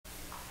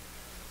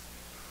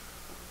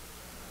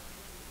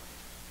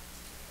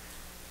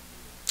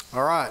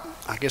All right,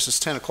 I guess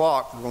it's 10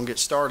 o'clock. We're going to get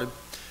started.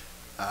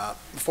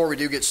 Before we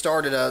do get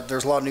started,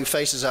 there's a lot of new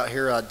faces out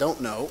here I don't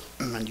know,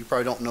 and you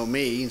probably don't know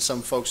me, and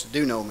some folks that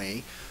do know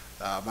me.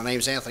 My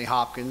name's Anthony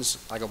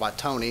Hopkins. I go by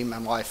Tony. My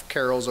wife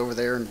Carol's over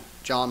there, and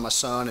John, my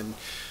son, and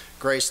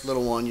Grace, the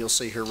little one, you'll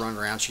see her running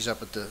around. She's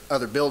up at the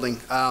other building.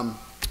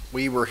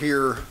 We were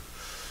here,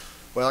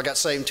 well, I got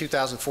saved in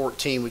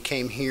 2014. We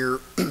came here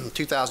in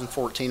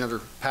 2014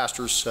 under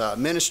pastor's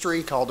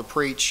ministry, called to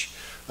preach.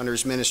 Under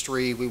his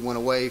ministry, we went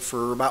away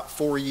for about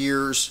 4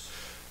 years,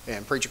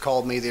 and preacher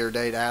called me the other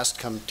day to ask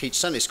to come teach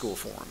Sunday school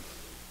for him.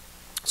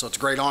 So it's a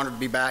great honor to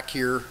be back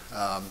here.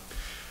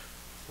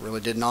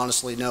 Really didn't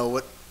honestly know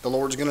what the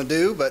Lord's going to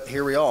do, but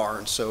here we are,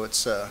 and so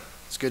it's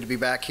good to be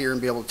back here and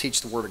be able to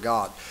teach the Word of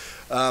God.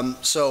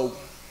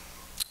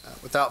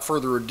 Without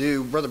further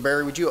ado, Brother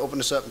Barry, would you open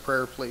us up in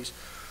prayer, please?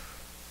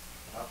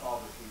 Our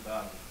Father, through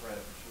God in the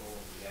presence, Lord,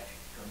 we ask you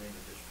to come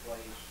into this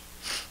place.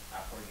 I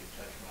pray you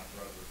touch my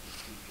brother who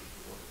teaches the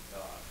Word of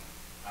God.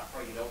 I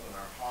pray you'd open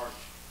our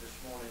hearts this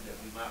morning that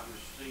we might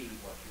receive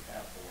what you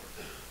have for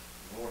us.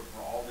 Lord,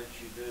 for all that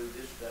you do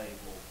this day,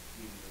 we'll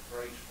give you the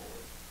praise for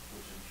it.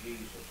 Which in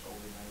Jesus'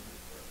 holy name we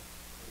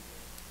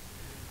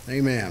pray.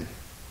 Amen.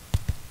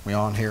 We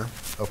on here?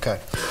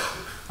 Okay.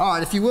 All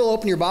right, if you will,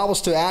 open your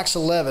Bibles to Acts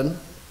 11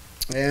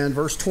 and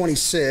verse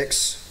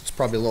 26. It's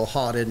probably a little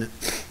hot, isn't it?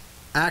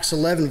 Acts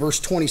 11, verse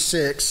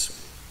 26.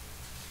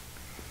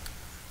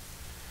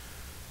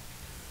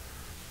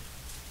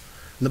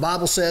 And the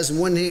Bible says, and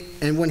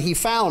when he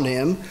found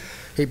him,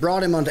 he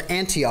brought him unto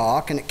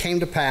Antioch, and it came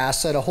to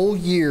pass that a whole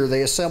year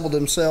they assembled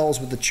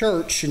themselves with the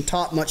church and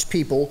taught much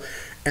people,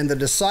 and the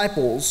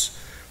disciples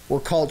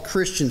were called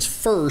Christians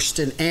first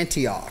in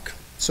Antioch.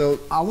 So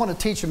I want to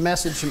teach a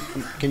message.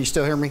 Can you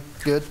still hear me?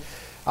 Good.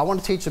 I want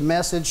to teach a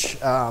message.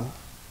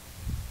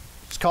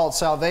 It's called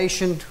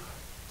Salvation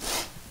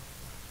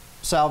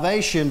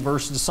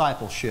versus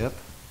Discipleship.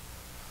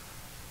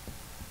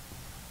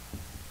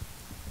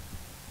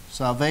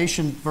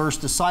 Salvation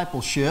versus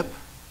discipleship.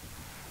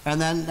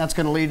 And then that's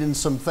going to lead into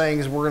some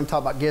things. We're going to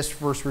talk about gifts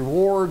versus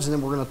rewards, and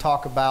then we're going to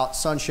talk about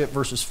sonship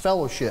versus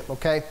fellowship,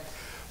 okay?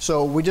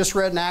 So we just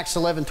read in Acts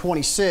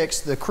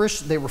 11:26,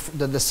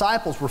 the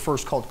disciples were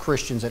first called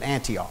Christians at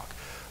Antioch.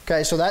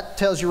 Okay, so that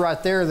tells you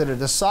right there that a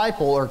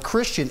disciple or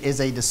Christian is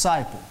a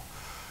disciple.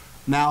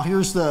 Now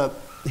here's the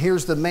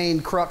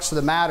main crux of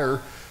the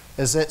matter,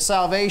 is that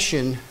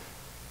salvation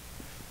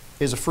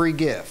is a free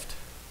gift.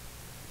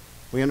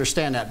 We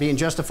understand that. Being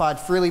justified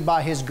freely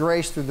by His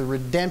grace through the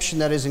redemption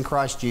that is in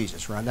Christ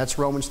Jesus, right? That's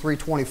Romans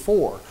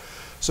 3:24.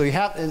 So you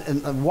have,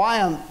 and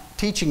why I'm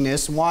teaching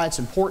this and why it's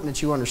important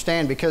that you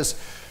understand, because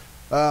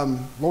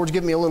Lord's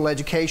given me a little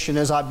education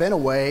as I've been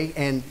away,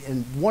 and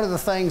one of the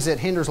things that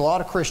hinders a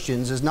lot of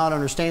Christians is not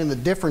understanding the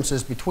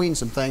differences between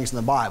some things in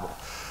the Bible.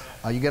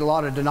 You get a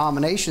lot of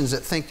denominations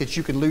that think that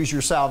you could lose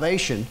your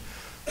salvation.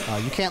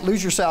 You can't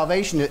lose your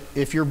salvation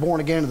if you're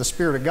born again in the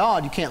Spirit of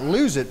God. You can't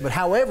lose it, but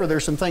however,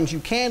 there's some things you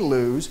can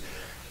lose.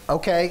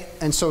 Okay,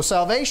 and so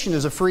salvation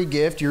is a free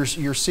gift. You're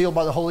sealed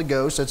by the Holy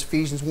Ghost. That's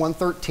Ephesians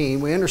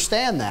 1:13. We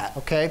understand that,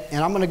 okay?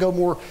 And I'm going to go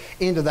more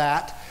into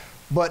that.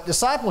 But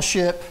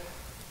discipleship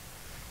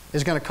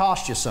is going to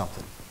cost you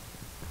something.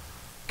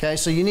 Okay,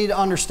 so you need to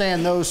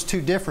understand those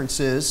two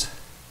differences.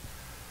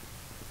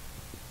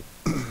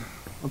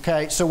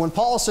 Okay, so when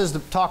Paul says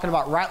talking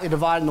about rightly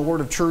dividing the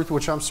word of truth,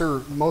 which I'm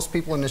sure most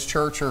people in this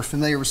church are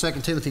familiar with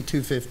 2 Timothy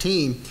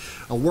 2:15,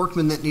 a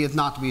workman that needeth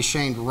not to be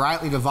ashamed,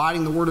 rightly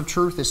dividing the word of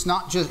truth. It's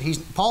not just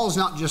Paul is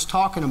not just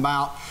talking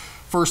about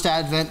first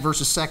advent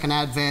versus second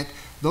advent,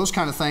 those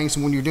kind of things,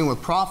 and when you're dealing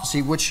with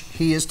prophecy, which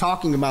he is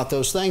talking about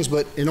those things,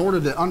 but in order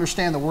to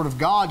understand the Word of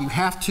God, you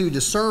have to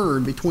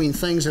discern between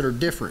things that are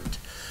different.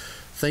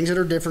 Things that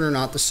are different are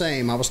not the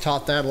same. I was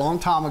taught that a long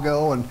time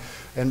ago, and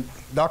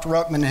Dr.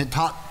 Ruckman had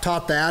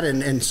taught that,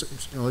 and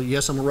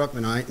yes, I'm a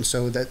Ruckmanite, and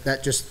so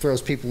that just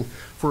throws people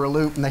for a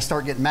loop, and they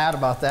start getting mad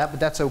about that, but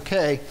that's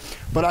okay.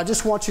 But I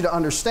just want you to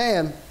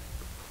understand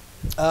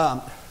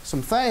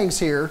some things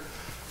here.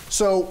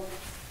 So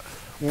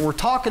when we're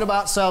talking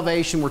about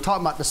salvation, we're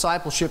talking about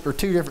discipleship, are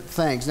two different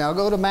things. Now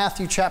go to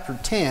Matthew chapter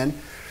 10. I'm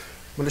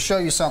going to show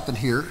you something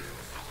here.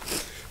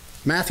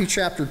 Matthew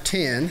chapter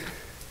 10.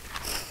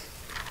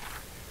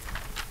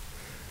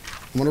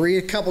 I'm going to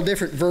read a couple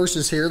different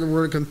verses here, then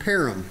we're going to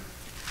compare them.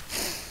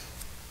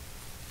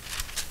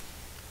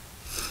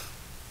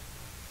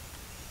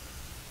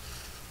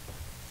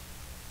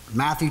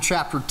 Matthew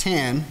chapter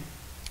 10.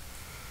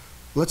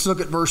 Let's look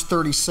at verse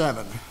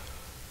 37.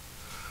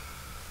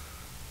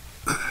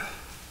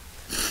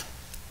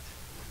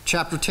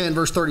 Chapter 10,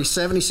 verse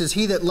 37, he says,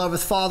 He that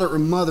loveth father or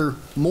mother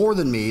more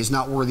than me is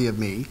not worthy of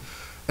me,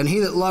 and he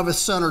that loveth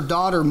son or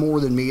daughter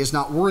more than me is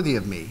not worthy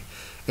of me.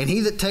 And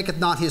he that taketh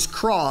not his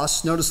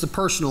cross, notice the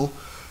personal,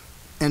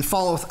 and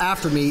followeth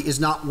after me is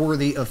not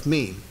worthy of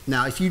me.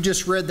 Now, if you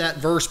just read that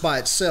verse by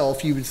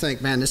itself, you would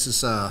think, man, this is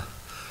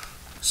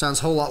sounds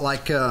a whole lot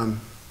like I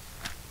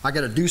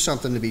got to do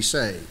something to be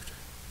saved,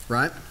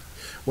 right?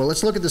 Well,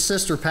 let's look at the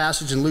sister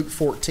passage in Luke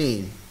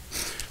 14.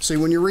 See,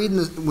 when you're reading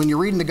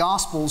the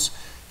Gospels,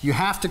 You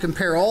have to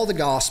compare all the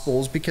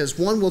Gospels because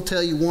one will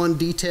tell you one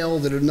detail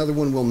that another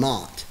one will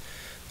not.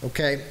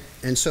 Okay?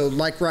 And so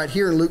like right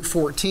here in Luke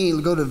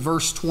 14, go to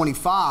verse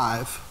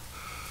 25.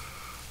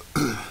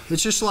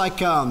 It's just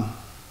like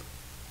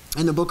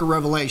in the book of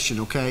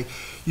Revelation, okay?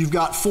 You've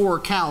got 4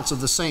 accounts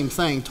of the same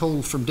thing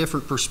told from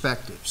different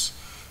perspectives.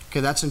 Okay,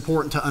 that's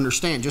important to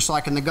understand. Just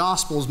like in the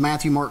Gospels,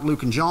 Matthew, Mark,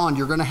 Luke, and John,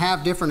 you're going to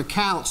have different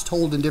accounts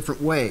told in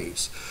different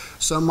ways.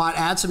 Some might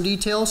add some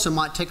detail, some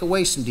might take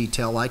away some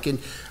detail. Like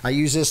I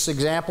use this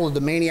example of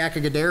the maniac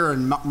of Gadara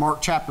in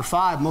Mark chapter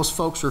 5. Most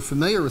folks are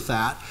familiar with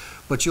that,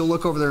 but you'll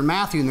look over there in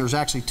Matthew and there's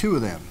actually 2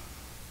 of them.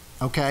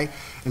 Okay?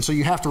 And so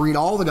you have to read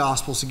all the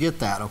Gospels to get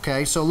that,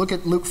 okay? So look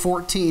at Luke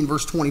 14,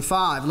 verse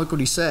 25. Look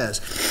what he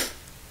says.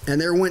 And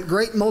there went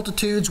great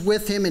multitudes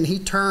with him, and he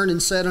turned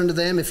and said unto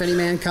them, If any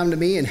man come to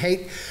me and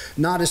hate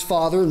not his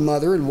father and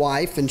mother and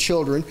wife and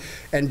children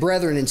and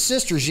brethren and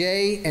sisters,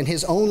 yea, and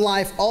his own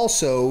life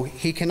also,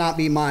 he cannot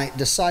be my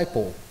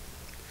disciple.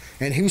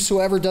 And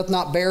whosoever doth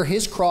not bear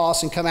his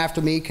cross and come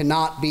after me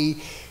cannot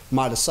be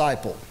my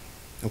disciple.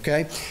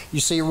 Okay? You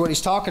see what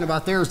he's talking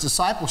about there is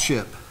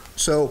discipleship.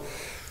 So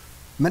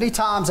many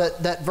times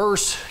that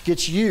verse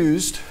gets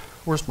used.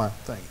 Where's my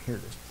thing? Here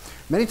it is.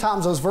 Many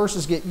times those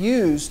verses get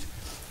used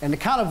and to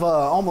kind of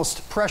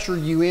almost pressure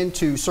you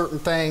into certain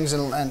things,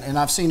 and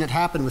I've seen it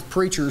happen with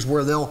preachers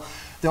where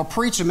they'll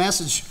preach a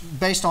message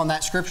based on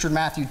that scripture in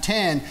Matthew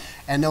 10,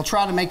 and they'll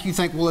try to make you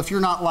think, well, if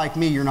you're not like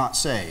me, you're not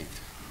saved.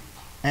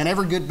 And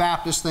every good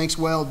Baptist thinks,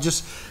 well,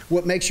 just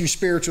what makes you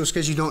spiritual is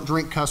because you don't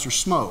drink, cuss, or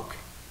smoke.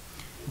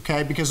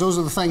 Okay, because those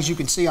are the things you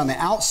can see on the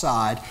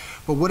outside,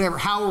 but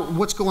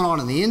what's going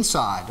on the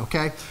inside,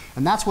 okay?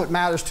 And that's what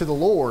matters to the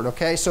Lord,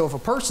 okay? So if a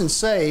person's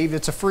saved,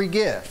 it's a free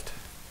gift.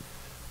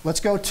 Let's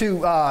go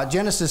to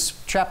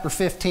Genesis chapter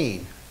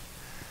 15.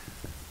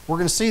 We're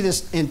going to see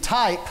this in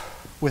type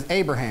with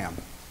Abraham.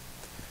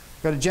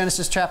 Go to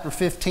Genesis chapter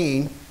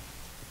 15.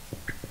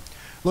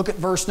 Look at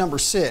verse number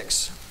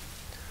 6.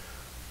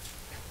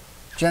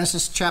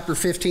 Genesis chapter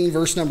 15,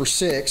 verse number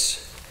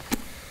 6.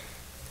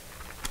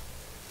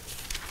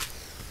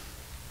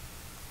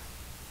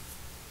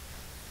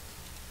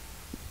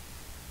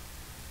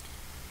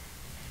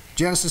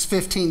 Genesis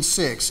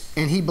 15:6.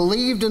 And he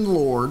believed in the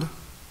Lord,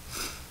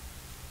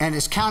 and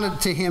is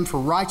counted to him for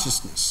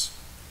righteousness.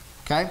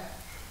 Okay?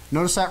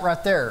 Notice that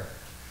right there.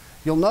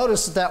 You'll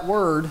notice that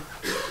word,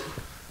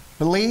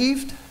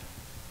 believed,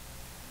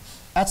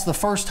 that's the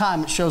first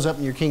time it shows up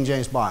in your King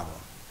James Bible.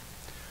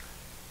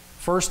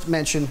 First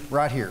mention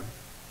right here.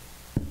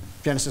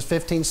 Genesis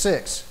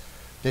 15:6.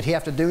 Did he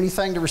have to do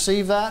anything to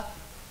receive that?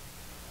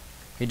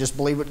 He just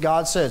believed what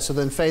God said. So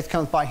then faith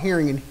comes by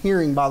hearing, and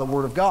hearing by the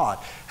word of God.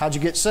 How'd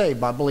you get saved?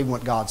 By believing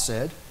what God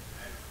said.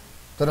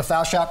 That if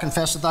thou shalt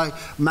confess with thy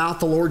mouth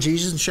the Lord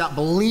Jesus, and shalt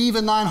believe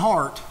in thine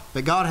heart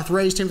that God hath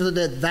raised him from the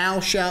dead, thou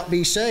shalt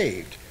be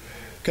saved.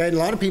 Okay, and a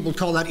lot of people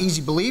call that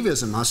easy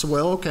believism. I said,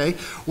 well, okay,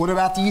 what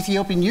about the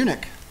Ethiopian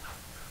eunuch?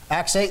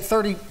 Acts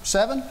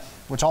 8:37,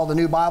 which all the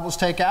new Bibles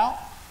take out.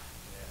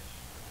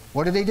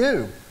 What did he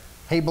do?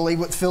 He believed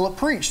what Philip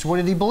preached. What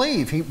did he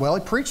believe? He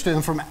preached to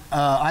him from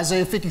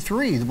Isaiah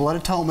 53, the blood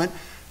atonement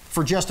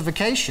for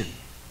justification.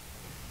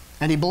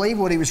 And he believed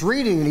what he was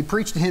reading, and he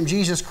preached to him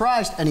Jesus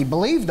Christ, and he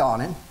believed on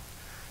him.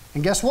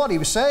 And guess what? He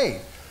was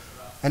saved.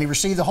 And he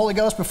received the Holy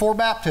Ghost before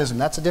baptism.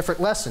 That's a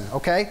different lesson,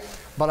 okay?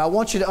 But I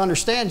want you to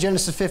understand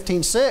Genesis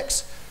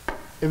 15:6.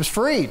 It was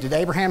free. Did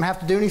Abraham have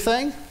to do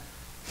anything?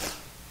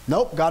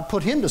 Nope. God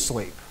put him to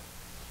sleep.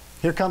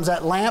 Here comes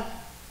that lamp,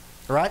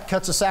 right?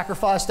 Cuts a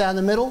sacrifice down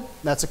the middle.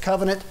 That's a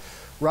covenant,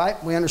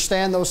 right? We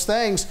understand those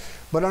things,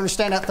 but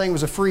understand that thing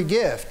was a free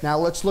gift. Now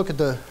let's look at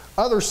the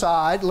other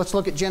side. Let's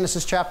look at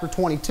Genesis chapter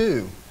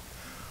 22.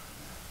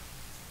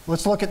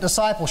 Let's look at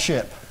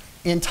discipleship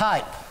in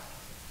type.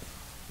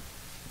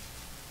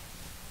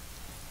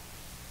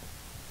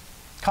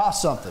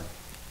 Cost something.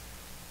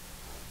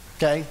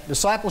 Okay?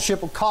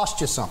 Discipleship will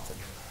cost you something.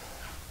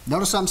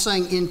 Notice I'm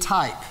saying in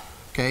type.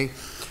 Okay?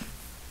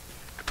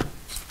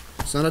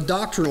 It's not a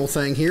doctrinal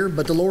thing here,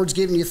 but the Lord's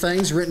given you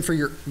things written for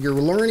your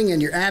learning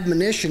and your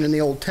admonition in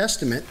the Old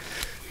Testament.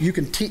 You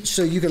can teach,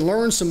 so you can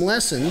learn some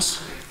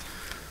lessons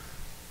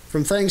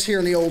from things here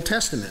in the Old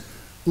Testament.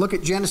 Look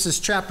at Genesis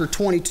chapter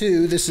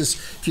 22. This is,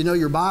 if you know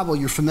your Bible,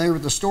 you're familiar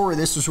with the story.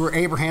 This is where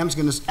Abraham's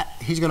going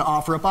to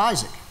offer up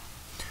Isaac.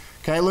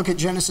 Okay, look at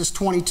Genesis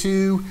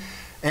 22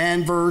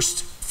 and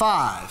verse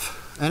 5.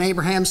 And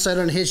Abraham said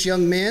unto his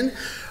young men,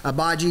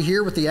 Abide ye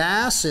here with the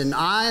ass, and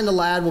I and the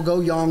lad will go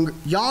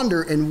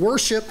yonder and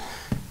worship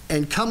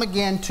and come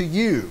again to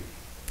you.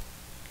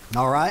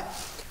 All right?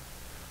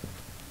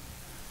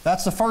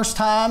 That's the first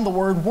time the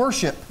word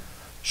worship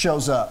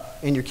shows up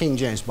in your King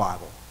James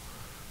Bible.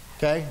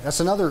 Okay? That's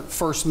another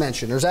first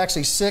mention. There's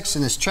actually 6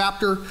 in this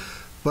chapter,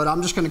 but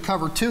I'm just going to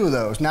cover 2 of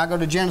those. Now go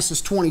to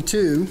Genesis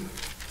 22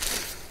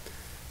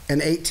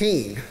 and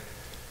 18.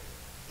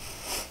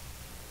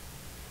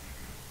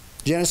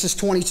 Genesis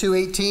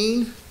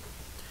 22:18.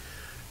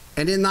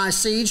 And in thy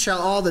seed shall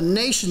all the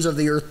nations of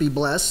the earth be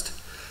blessed,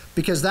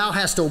 because thou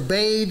hast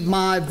obeyed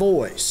my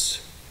voice.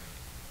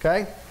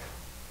 Okay?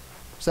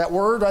 Is that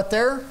word right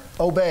there?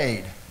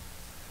 Obeyed.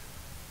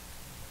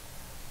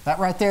 That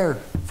right there,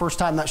 first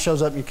time that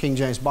shows up in your King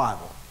James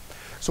Bible.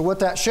 So what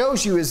that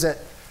shows you is that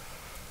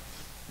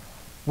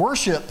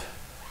worship,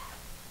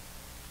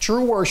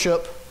 true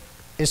worship,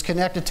 is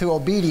connected to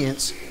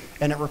obedience,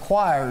 and it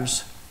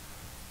requires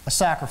a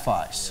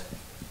sacrifice.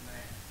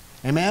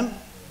 Amen?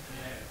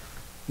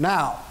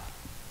 Now,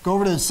 go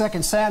over to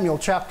 2 Samuel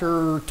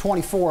chapter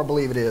 24, I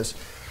believe it is.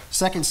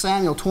 2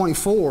 Samuel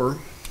 24.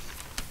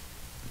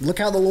 Look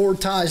how the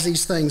Lord ties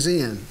these things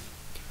in.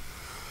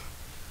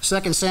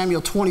 2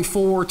 Samuel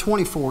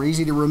 24:24,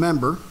 easy to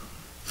remember.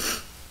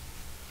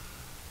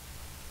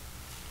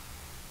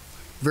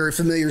 Very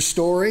familiar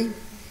story.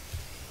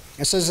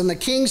 It says, "And the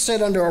king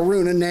said unto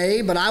Araunah,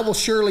 Nay, but I will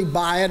surely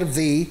buy it of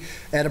thee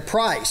at a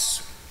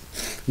price.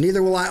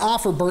 Neither will I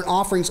offer burnt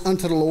offerings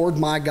unto the Lord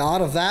my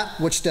God of that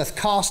which doth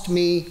cost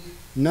me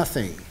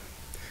nothing."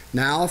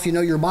 Now, if you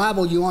know your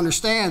Bible, you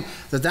understand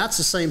that that's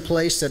the same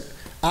place that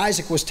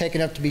Isaac was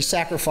taken up to be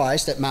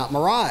sacrificed at Mount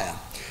Moriah.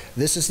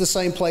 This is the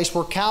same place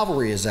where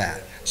Calvary is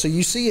at. So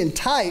you see in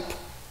type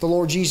the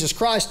Lord Jesus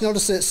Christ.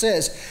 Notice that it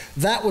says,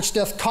 "That which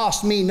doth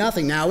cost me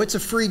nothing." Now, it's a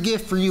free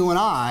gift for you and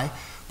I,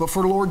 but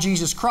for the Lord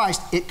Jesus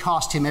Christ, it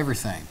cost him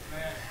everything.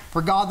 Amen.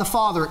 For God the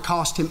Father, it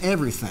cost him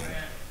everything.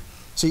 Amen.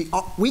 See,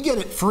 we get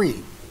it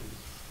free.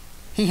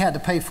 He had to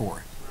pay for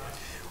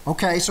it.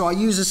 Okay, so I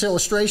use this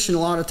illustration a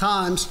lot of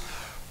times.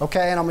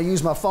 Okay, and I'm going to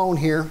use my phone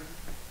here.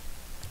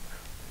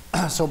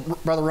 So,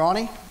 Brother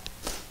Ronnie,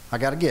 I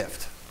got a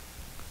gift.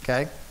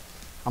 Okay,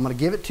 I'm going to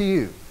give it to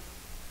you.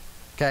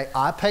 Okay,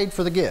 I paid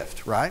for the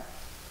gift, right?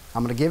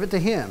 I'm going to give it to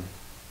him.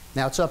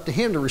 Now it's up to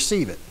him to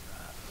receive it.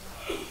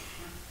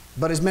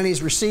 But as many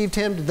as received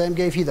him, to them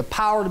gave he the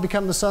power to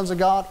become the sons of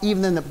God,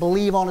 even them that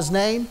believe on his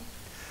name.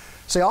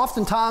 See,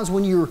 oftentimes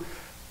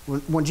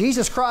when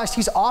Jesus Christ,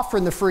 he's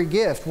offering the free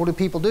gift, what do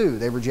people do?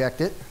 They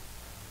reject it.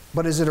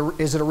 But is it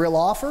a real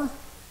offer?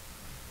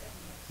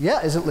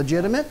 Yeah, is it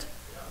legitimate?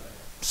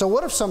 So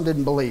what if some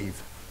didn't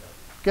believe?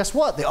 Guess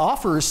what? The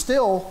offer is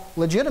still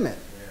legitimate.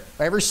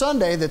 Every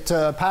Sunday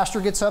that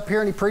pastor gets up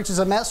here and he preaches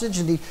a message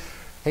and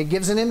he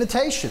gives an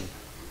invitation.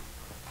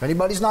 If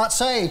anybody's not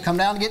saved, come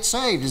down and get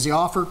saved. Is the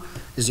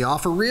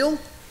offer real?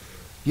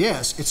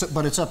 Yes,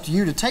 but it's up to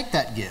you to take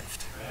that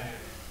gift.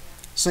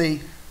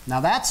 See, now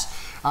that's,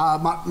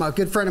 my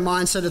good friend of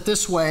mine said it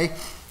this way,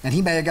 and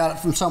he may have got it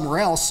from somewhere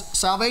else.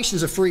 Salvation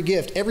is a free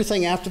gift.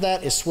 Everything after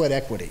that is sweat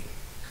equity.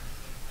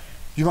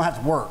 You don't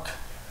have to work.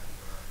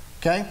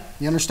 Okay?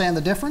 You understand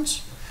the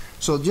difference?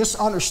 So just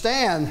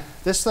understand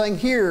this thing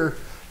here,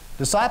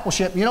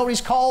 discipleship. You know what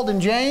he's called in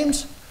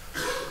James?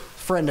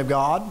 Friend of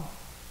God.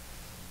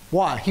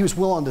 Why? He was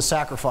willing to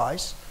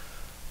sacrifice.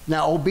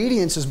 Now,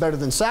 obedience is better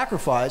than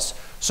sacrifice.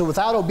 So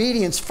without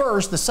obedience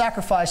first, the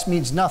sacrifice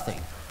means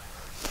nothing.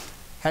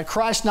 Had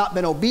Christ not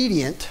been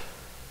obedient,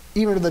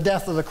 even to the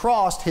death of the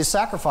cross, his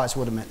sacrifice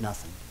would have meant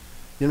nothing.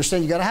 You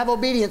understand? You've got to have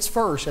obedience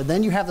first, and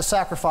then you have the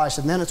sacrifice,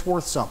 and then it's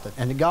worth something.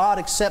 And God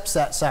accepts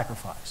that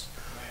sacrifice.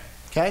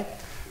 Okay?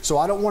 So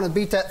I don't want to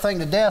beat that thing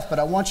to death, but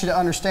I want you to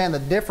understand the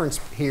difference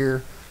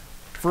here.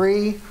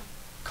 Free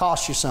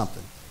costs you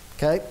something.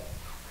 Okay?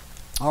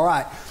 All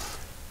right.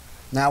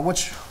 Now,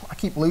 I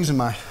keep losing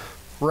my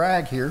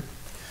rag here.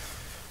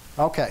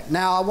 Okay.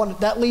 Now,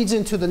 that leads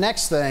into the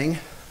next thing.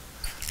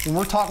 When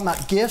we're talking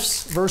about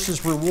gifts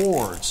versus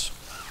rewards.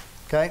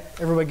 Okay?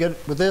 Everybody good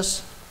with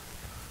this?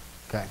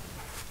 Okay.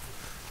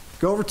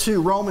 Go over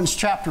to Romans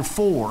chapter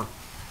 4.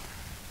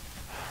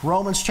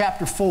 Romans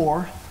chapter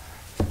 4.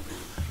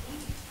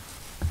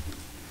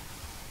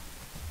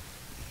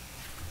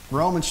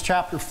 Romans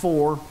chapter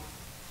 4.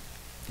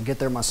 I'll get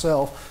there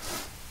myself.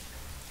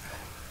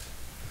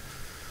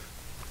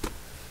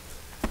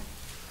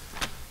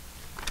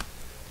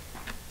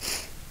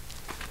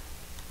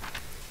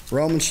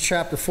 Romans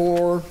chapter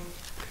 4.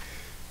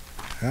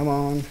 Come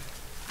on.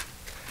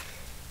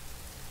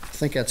 I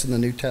think that's in the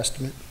New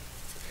Testament.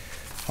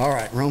 All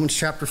right, Romans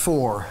chapter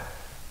 4.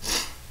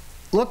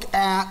 Look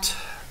at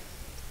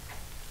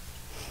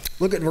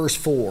verse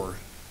 4.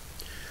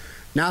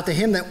 Now to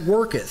him that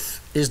worketh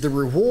is the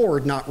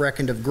reward not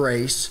reckoned of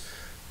grace,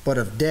 but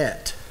of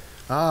debt.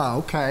 Ah,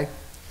 okay.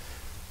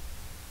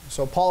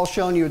 So Paul's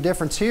showing you a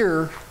difference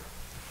here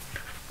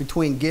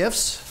between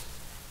gifts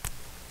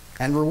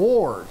and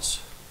rewards.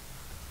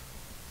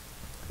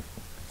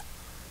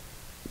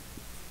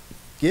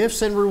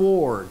 Gifts and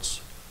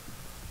rewards.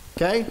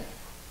 Okay?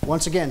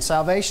 Once again,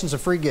 salvation is a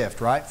free gift,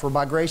 right? For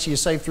by grace you are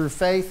saved through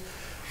faith.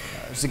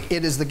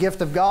 It is the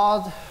gift of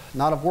God,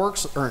 not of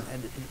works, or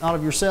not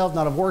of yourself,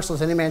 not of works,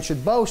 lest any man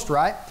should boast,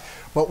 right?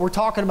 But we're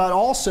talking about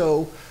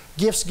also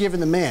gifts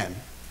given to men.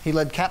 He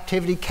led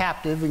captivity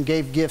captive and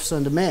gave gifts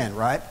unto men,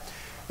 right?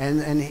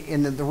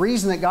 And the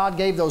reason that God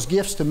gave those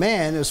gifts to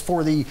men is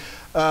for the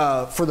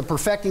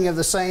perfecting of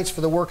the saints,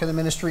 for the work of the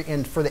ministry,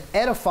 and for the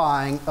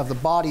edifying of the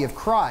body of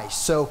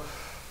Christ. So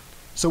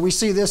we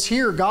see this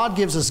here. God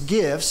gives us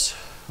gifts.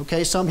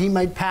 Okay, some he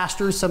made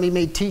pastors, some he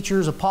made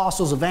teachers,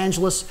 apostles,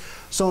 evangelists,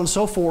 so on and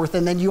so forth.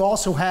 And then you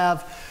also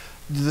have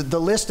the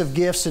list of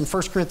gifts in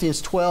 1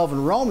 Corinthians 12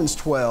 and Romans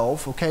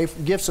 12, okay,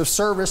 gifts of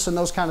service and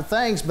those kind of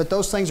things, but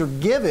those things are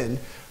given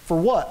for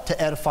what?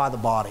 To edify the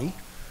body,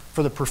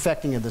 for the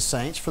perfecting of the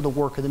saints, for the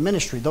work of the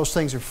ministry. Those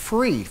things are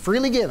free,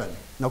 freely given,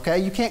 okay?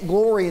 You can't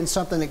glory in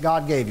something that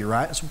God gave you,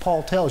 right? That's what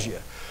Paul tells you.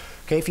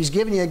 Okay, if he's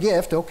giving you a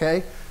gift,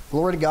 okay,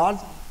 glory to God,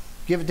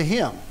 give it to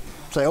him.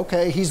 Say,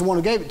 okay, he's the one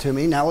who gave it to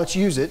me, now let's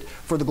use it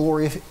for the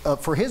glory,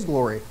 for his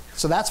glory.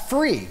 So that's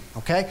free,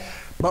 okay?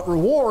 But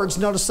rewards,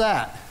 notice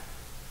that.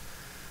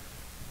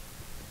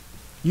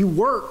 You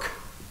work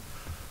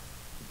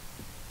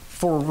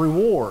for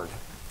reward.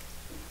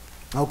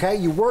 Okay,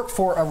 you work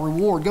for a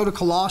reward. Go to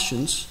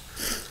Colossians.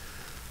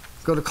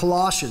 Go to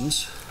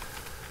Colossians.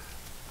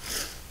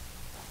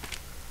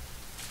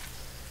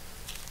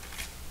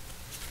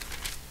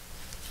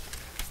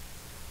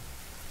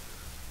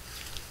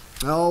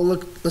 Oh,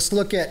 look, let's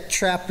look at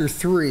chapter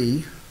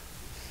 3,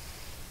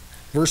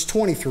 verse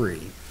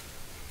 23.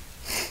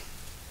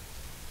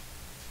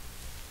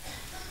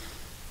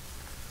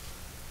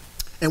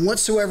 And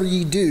whatsoever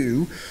ye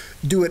do,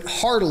 do it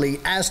heartily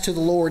as to the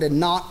Lord and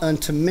not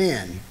unto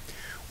men.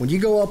 When you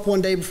go up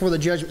one day before the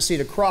judgment seat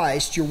of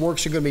Christ, your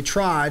works are going to be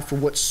tried for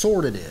what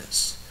sort it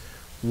is.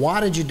 Why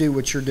did you do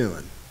what you're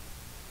doing?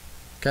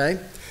 Okay?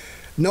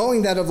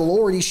 Knowing that of the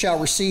Lord ye shall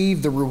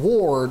receive the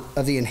reward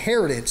of the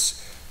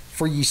inheritance,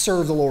 for ye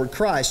serve the Lord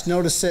Christ.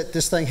 Notice that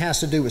this thing has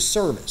to do with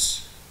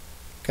service.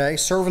 Okay?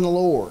 Serving the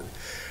Lord.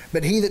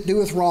 But he that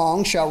doeth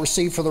wrong shall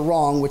receive for the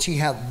wrong which he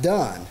hath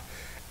done.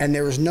 And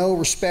there is no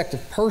respect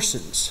of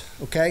persons.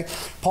 Okay?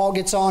 Paul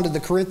gets on to the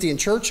Corinthian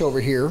church over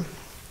here.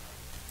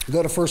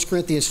 Go to 1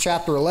 Corinthians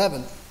chapter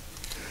 11.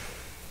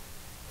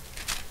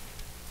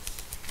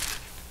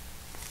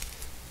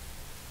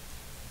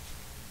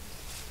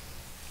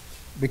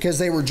 Because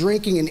they were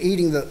drinking and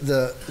eating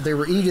the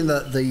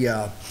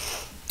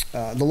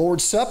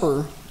Lord's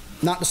Supper,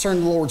 not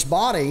discerning the Lord's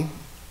body,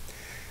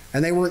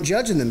 and they weren't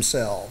judging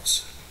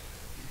themselves.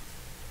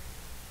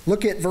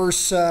 Look at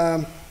verse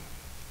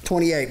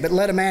 28. But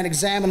let a man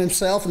examine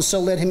himself, and so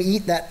let him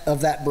eat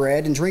of that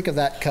bread and drink of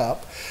that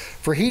cup.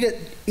 For he that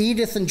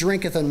eateth and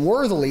drinketh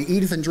unworthily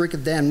eateth and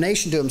drinketh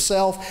damnation to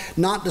himself,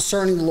 not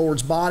discerning the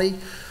Lord's body.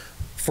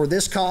 For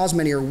this cause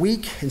many are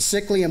weak and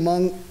sickly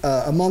among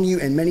you,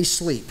 and many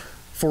sleep.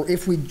 For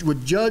if we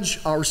would judge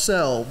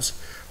ourselves,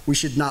 we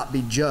should not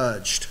be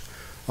judged.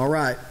 All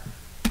right.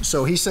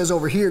 So he says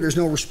over here, there's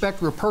no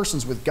respecter of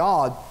persons with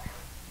God.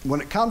 When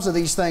it comes to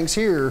these things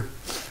here,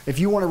 if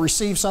you want to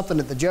receive something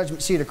at the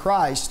judgment seat of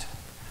Christ,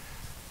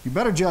 you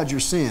better judge your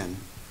sin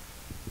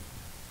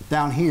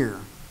down here.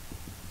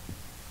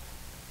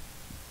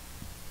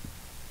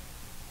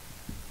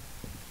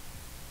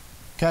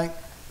 Okay?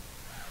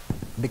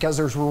 Because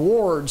there's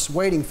rewards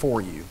waiting for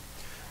you.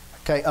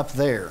 Okay, up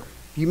there.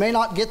 You may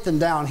not get them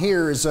down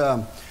here, as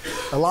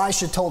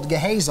Elisha told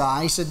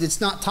Gehazi. He said, it's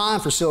not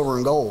time for silver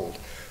and gold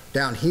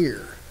down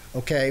here.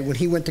 Okay, when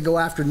he went to go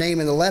after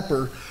Naaman the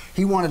leper,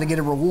 he wanted to get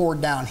a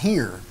reward down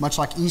here, much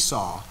like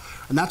Esau.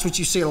 And that's what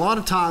you see a lot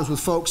of times with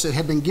folks that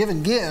have been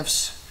given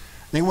gifts.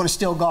 They want to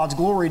steal God's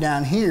glory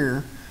down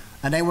here,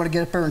 and they want to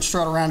get up there and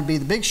strut around and be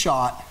the big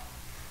shot.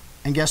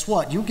 And guess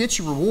what? You'll get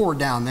your reward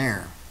down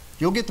there.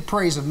 You'll get the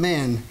praise of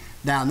men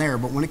down there.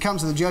 But when it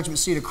comes to the judgment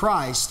seat of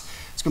Christ,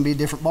 it's going to be a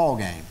different ball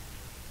game.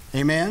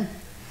 Amen?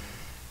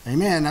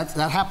 Amen.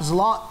 That happens a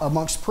lot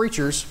amongst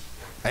preachers.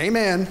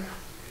 Amen.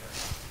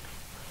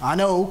 I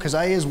know, because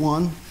I is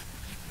one.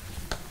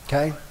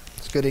 Okay?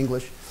 It's good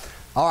English.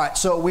 All right,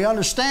 so we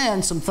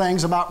understand some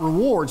things about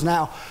rewards.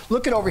 Now,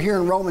 look at over here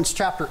in Romans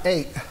chapter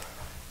 8.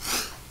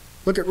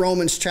 Look at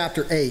Romans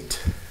chapter 8.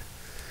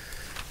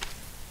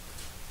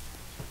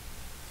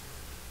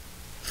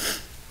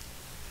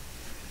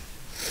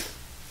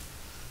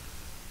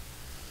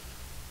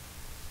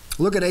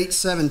 Look at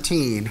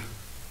 8:17.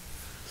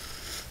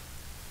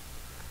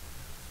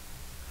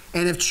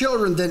 And if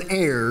children, then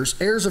heirs,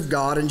 heirs of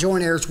God, and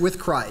joint heirs with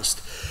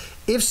Christ,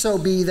 if so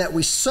be that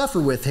we suffer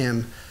with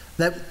him,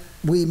 that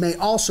we may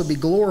also be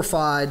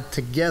glorified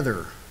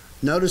together.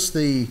 Notice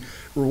the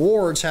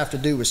rewards have to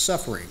do with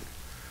suffering.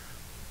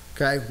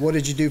 Okay, what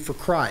did you do for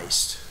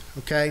Christ?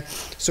 Okay,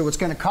 so it's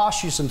going to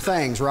cost you some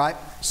things, right?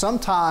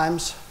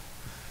 Sometimes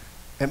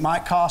it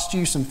might cost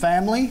you some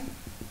family.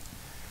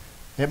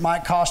 It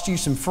might cost you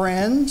some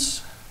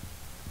friends.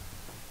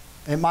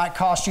 It might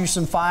cost you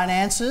some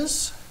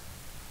finances.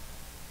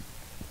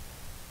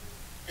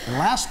 And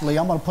lastly,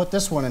 I'm going to put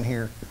this one in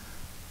here.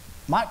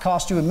 It might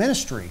cost you a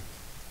ministry.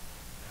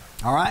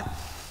 All right?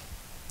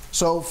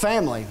 So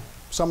family.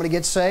 Somebody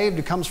gets saved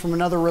who comes from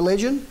another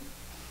religion.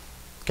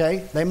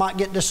 Okay? They might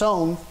get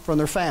disowned from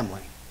their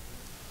family.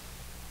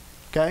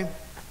 Okay?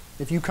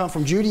 If you come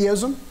from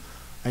Judaism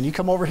and you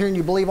come over here and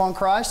you believe on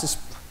Christ,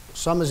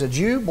 some is a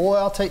Jew,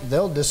 boy,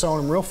 they'll disown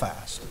him real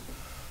fast.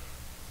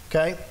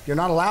 Okay? You're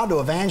not allowed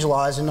to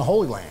evangelize in the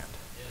Holy Land.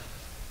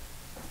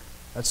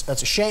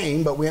 That's a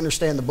shame, but we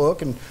understand the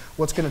book and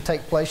what's going to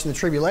take place in the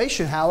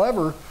tribulation.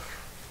 However,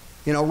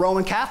 you know,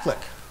 Roman Catholic.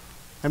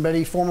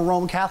 Anybody former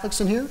Roman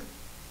Catholics in here?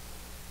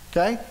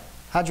 Okay?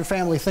 How'd your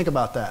family think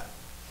about that?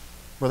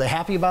 Were they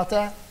happy about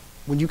that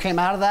when you came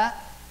out of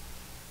that?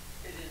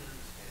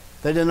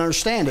 They didn't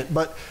understand it.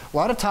 But a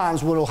lot of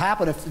times what will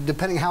happen,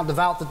 depending how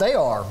devout that they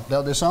are,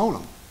 they'll disown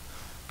them.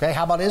 Okay,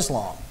 how about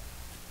Islam?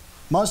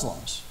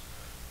 Muslims.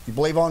 You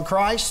believe on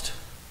Christ?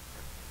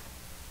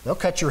 They'll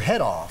cut your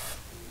head off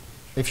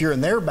if you're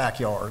in their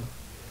backyard.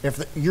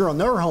 If you're on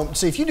their home.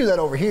 See, if you do that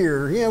over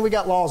here, yeah, we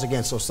got laws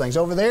against those things.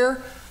 Over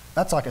there,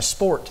 that's like a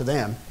sport to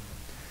them.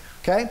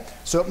 Okay?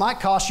 So it might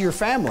cost you your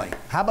family.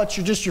 How about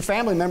just your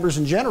family members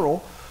in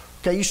general?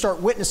 Okay, you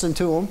start witnessing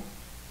to them.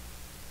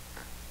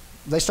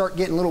 They start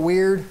getting a little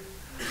weird.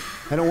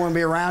 They don't want to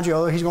be around you.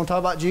 Oh, he's going to talk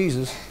about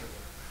Jesus.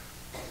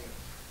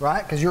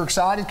 Right? Because you're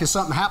excited because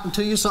something happened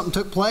to you, something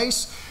took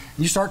place.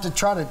 You start to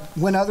try to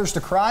win others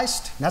to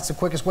Christ. That's the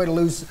quickest way to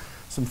lose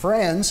some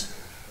friends.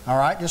 All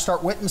right? Just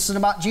start witnessing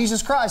about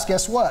Jesus Christ.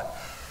 Guess what?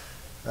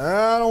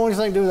 I don't want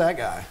anything to do with that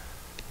guy.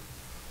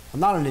 I'm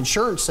not an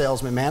insurance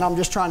salesman, man. I'm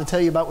just trying to tell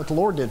you about what the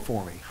Lord did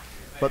for me.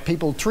 But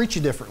people treat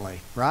you differently,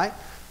 right?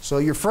 So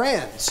your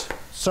friends,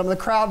 some of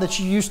the crowd that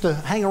you used to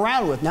hang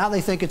around with, now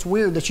they think it's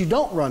weird that you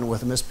don't run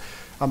with them.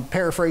 I'm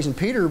paraphrasing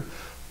Peter,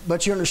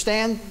 but you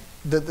understand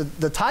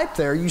the type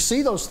there. You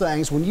see those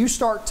things. When you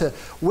start to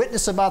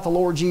witness about the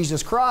Lord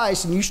Jesus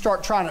Christ and you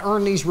start trying to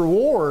earn these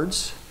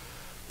rewards,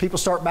 people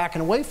start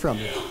backing away from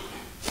you.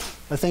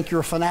 They think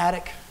you're a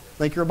fanatic,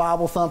 think you're a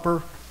Bible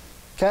thumper.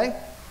 Okay?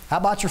 How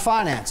about your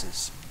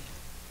finances?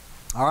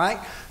 All right?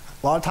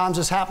 A lot of times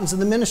this happens in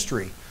the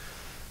ministry.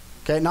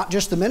 Okay? Not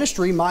just the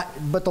ministry,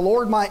 but the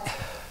Lord might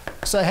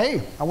say,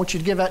 hey, I want you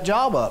to give that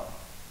job up.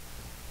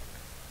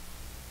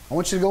 I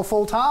want you to go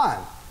full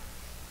time.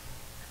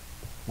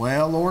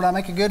 Well, Lord, I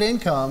make a good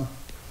income.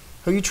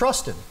 Who you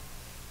trusting?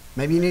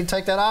 Maybe you need to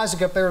take that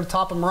Isaac up there to the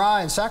top of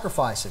Moriah and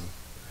sacrifice him.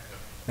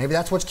 Maybe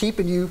that's what's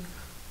keeping you,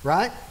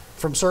 right,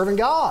 from serving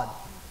God.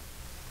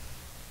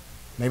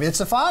 Maybe it's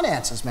the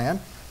finances, man.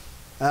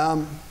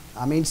 I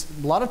mean,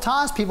 a lot of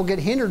times people get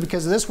hindered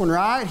because of this one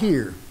right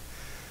here.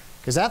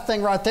 Because that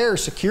thing right there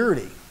is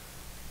security.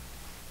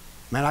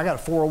 Man, I got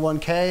a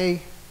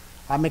 401k.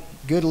 I make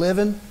good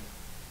living.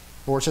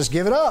 Lord says,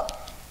 give it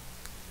up.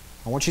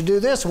 I want you to do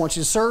this. I want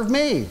you to serve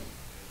me.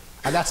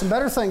 I got some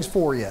better things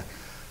for you.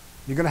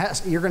 You're going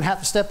to have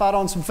to step out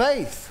on some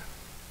faith.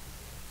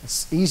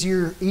 It's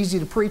easy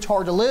to preach,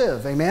 hard to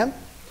live. Amen?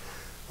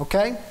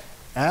 Okay?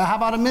 How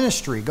about a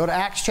ministry? Go to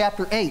Acts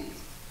chapter 8.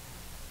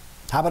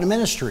 How about a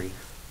ministry?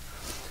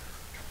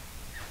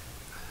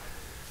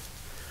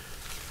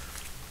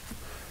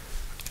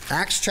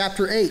 Acts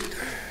chapter 8.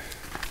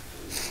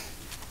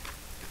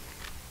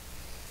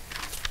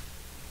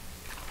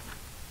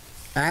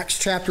 Acts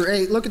chapter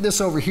 8. Look at this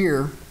over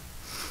here.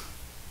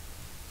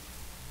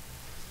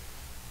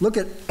 Look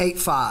at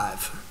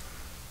 8:5.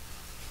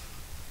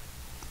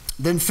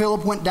 Then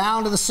Philip went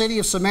down to the city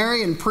of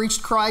Samaria and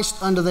preached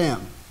Christ unto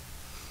them.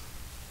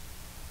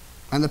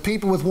 And the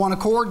people with one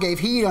accord gave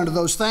heed unto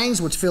those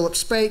things which Philip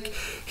spake,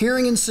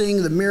 hearing and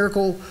seeing the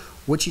miracle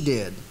which he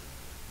did.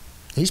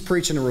 He's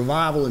preaching a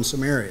revival in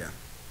Samaria.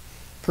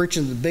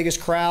 Preaching to the biggest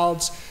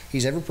crowds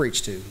he's ever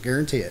preached to.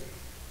 Guarantee it.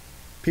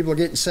 People are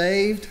getting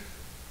saved.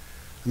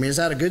 I mean, is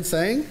that a good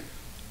thing?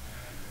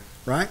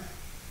 Right?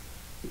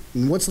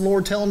 And what's the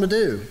Lord tell him to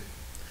do?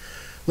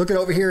 Look at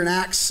over here in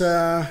Acts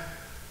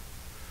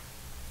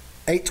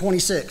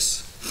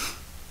 8:26.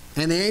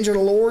 And the angel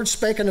of the Lord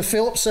spake unto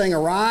Philip, saying,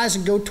 Arise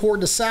and go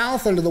toward the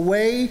south unto the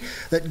way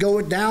that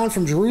goeth down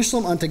from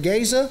Jerusalem unto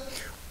Gaza,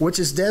 which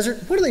is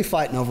desert. What are they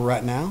fighting over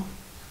right now?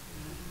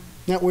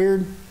 Isn't that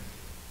weird?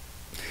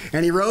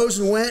 And he rose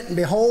and went, and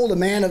behold, a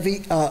man of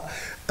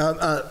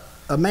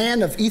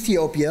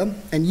Ethiopia,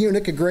 and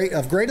eunuch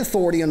of great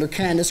authority under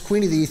Candace,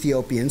 queen of the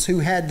Ethiopians, who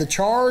had the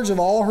charge of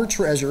all her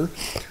treasure,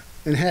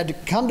 and had to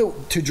come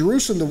to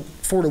Jerusalem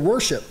for to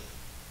worship.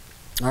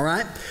 All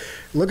right?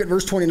 Look at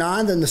verse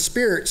 29. Then the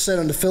Spirit said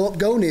unto Philip,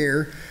 Go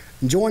near,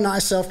 and join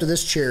thyself to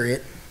this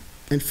chariot.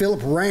 And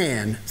Philip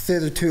ran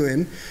thither to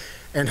him,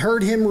 and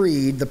heard him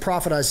read the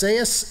prophet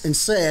Isaiah, and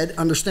said,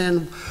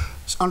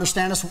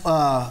 Understandest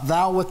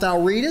thou what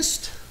thou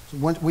readest?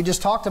 We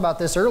just talked about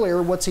this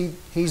earlier.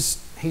 He's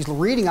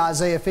reading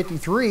Isaiah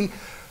 53,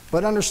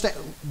 but understand.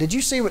 Did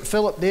you see what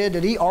Philip did?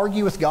 Did he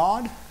argue with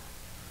God?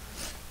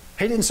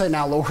 He didn't say,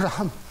 "Now, Lord,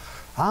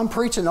 I'm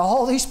preaching to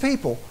all these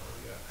people,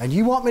 and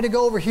you want me to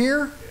go over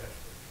here?"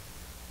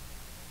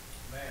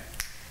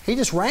 He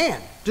just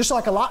ran, just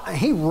like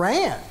he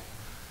ran.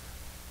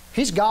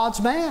 He's God's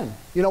man.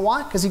 You know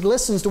why? Because he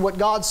listens to what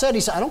God said.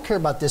 He said, "I don't care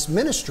about this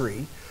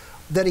ministry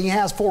that he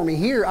has for me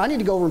here. I need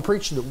to go over and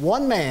preach to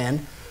one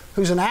man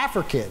who's an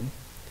African.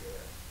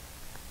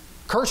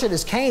 Cursed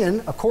is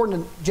Canaan,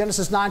 according to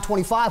Genesis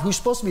 9:25, who's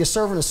supposed to be a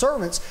servant of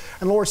servants."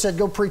 And the Lord said,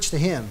 "Go preach to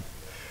him.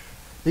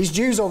 These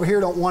Jews over here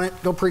don't want it.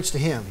 Go preach to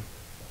him."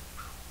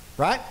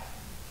 Right?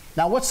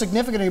 Now, what's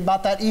significant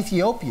about that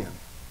Ethiopian?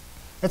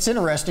 It's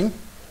interesting.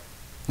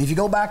 If you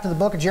go back to the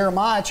book of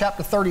Jeremiah,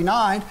 chapter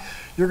 39,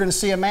 you're going to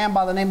see a man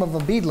by the name of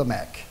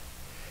Abedlamelech.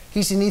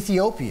 He's an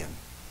Ethiopian.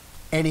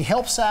 And he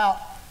helps out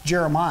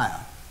Jeremiah.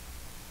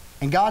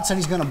 And God said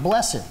he's going to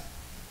bless him.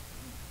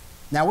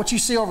 Now what you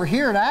see over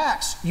here in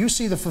Acts, you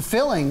see the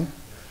fulfilling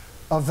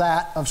of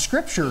that, of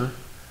Scripture,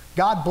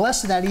 God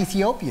blessing that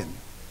Ethiopian.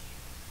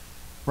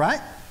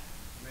 Right?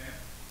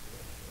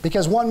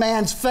 Because one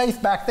man's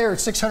faith back there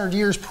 600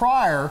 years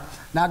prior,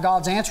 now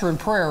God's answering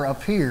prayer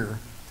up here.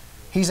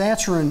 He's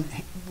answering,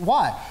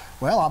 why?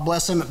 Well, I'll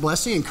bless him that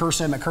bless thee and curse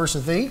him that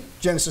curseth thee.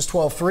 Genesis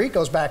 12:3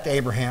 goes back to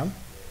Abraham.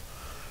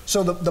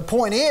 So the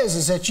point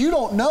is that you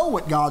don't know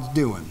what God's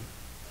doing.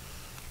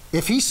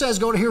 If he says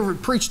go to here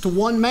and preach to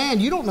one man,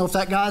 you don't know if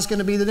that guy's going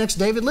to be the next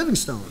David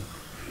Livingstone.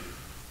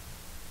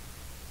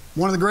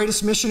 One of the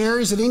greatest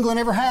missionaries that England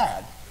ever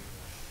had.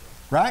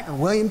 Right? Or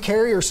William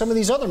Carey or some of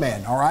these other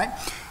men. All right?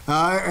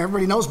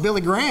 Everybody knows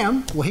Billy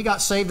Graham. Well, he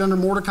got saved under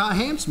Mordecai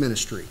Ham's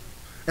ministry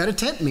at a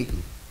tent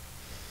meeting.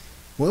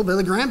 Well,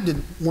 Billy Graham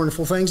did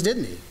wonderful things,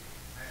 didn't he?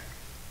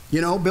 You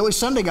know, Billy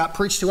Sunday got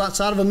preached to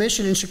outside of a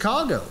mission in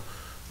Chicago.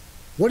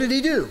 What did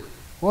he do?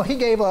 Well, he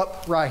gave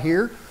up right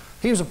here.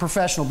 He was a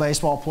professional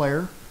baseball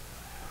player.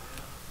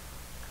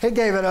 He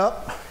gave it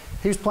up.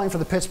 He was playing for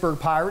the Pittsburgh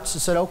Pirates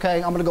and said,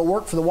 okay, I'm going to go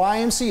work for the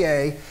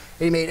YMCA. And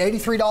he made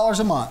 $83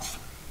 a month.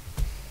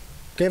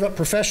 Gave up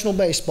professional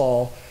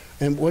baseball.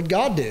 And what did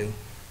God do?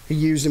 He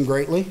used him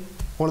greatly.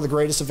 One of the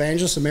greatest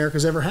evangelists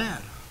America's ever had.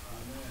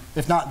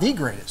 If not the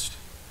greatest.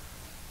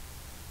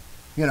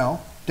 You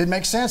know, didn't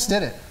make sense,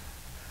 did it?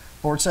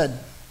 The Lord said,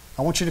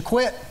 I want you to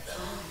quit.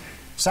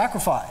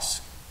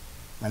 Sacrifice.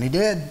 And he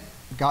did.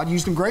 God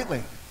used him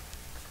greatly.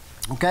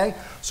 Okay?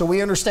 So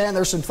we understand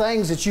there's some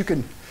things that you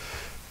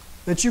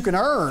can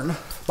earn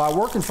by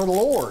working for the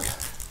Lord.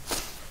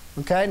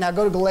 Okay? Now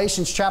go to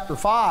Galatians chapter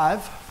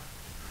 5.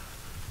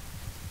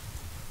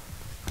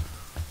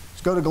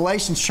 Let's go to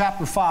Galatians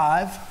chapter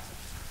 5.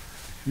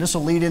 And this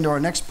will lead into our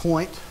next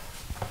point.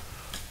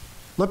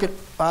 Look at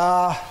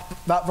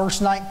about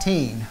verse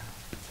 19.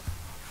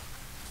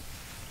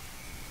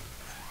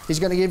 He's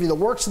going to give you the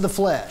works of the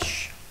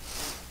flesh.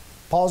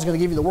 Paul's going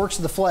to give you the works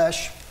of the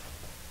flesh.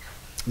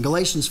 In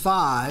Galatians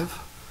 5.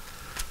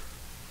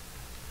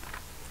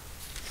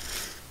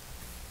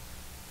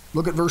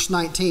 Look at verse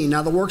 19.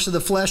 Now the works of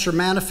the flesh are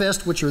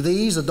manifest, which are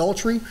these: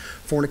 adultery,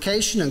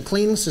 fornication,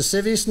 uncleanness,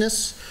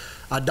 lasciviousness,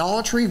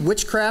 idolatry,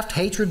 witchcraft,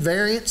 hatred,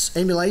 variance,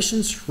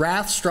 emulations,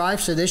 wrath, strife,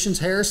 seditions,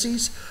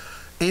 heresies,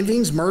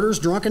 envyings, murders,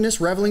 drunkenness,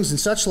 revelings, and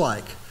such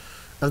like,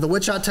 of the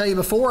which I tell you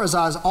before, as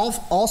I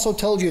also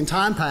told you in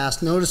time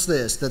past, notice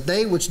this, that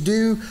they which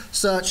do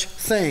such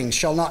things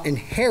shall not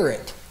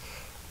inherit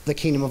the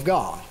kingdom of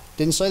God.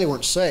 Didn't say they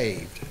weren't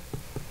saved.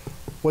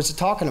 What's it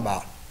talking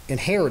about?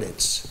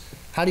 Inheritance.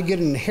 How do you get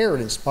an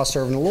inheritance? By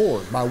serving the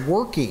Lord, by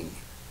working.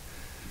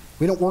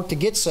 We don't work to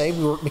get saved,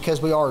 we work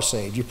because we are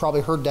saved. You've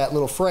probably heard that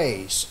little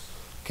phrase.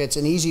 Okay, it's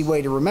an easy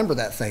way to remember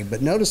that thing.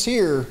 But notice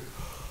here,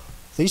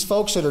 these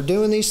folks that are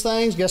doing these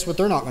things, guess what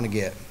they're not going to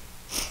get?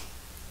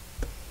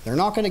 They're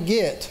not going to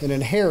get an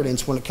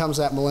inheritance when it comes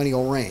to that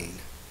millennial reign.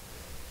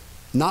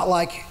 Not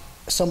like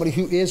somebody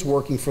who is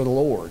working for the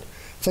Lord.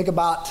 Think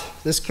about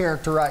this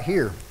character right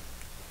here.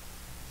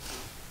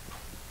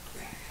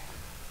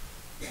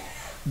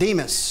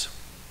 Demas.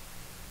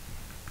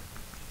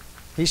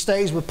 He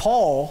stays with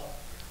Paul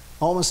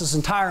almost his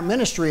entire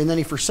ministry, and then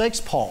he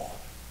forsakes Paul.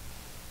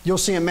 You'll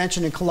see him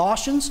mentioned in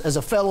Colossians as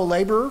a fellow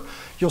laborer.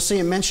 You'll see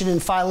him mentioned in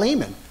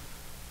Philemon.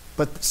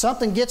 But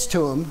something gets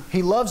to him.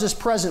 He loves this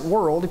present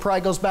world. He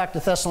probably goes back to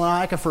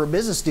Thessalonica for a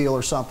business deal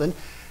or something,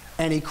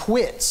 and he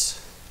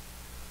quits.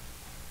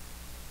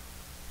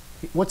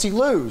 What's he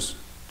lose?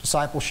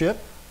 Discipleship.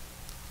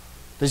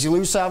 Does he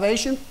lose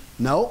salvation?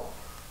 No.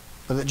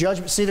 But the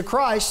judgment seat of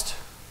Christ,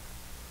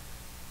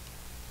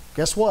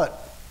 guess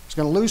what? He's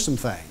going to lose some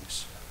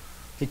things.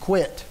 He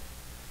quit.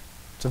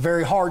 It's a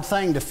very hard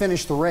thing to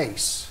finish the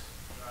race.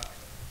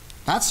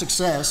 That's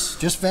success.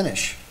 Just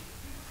finish.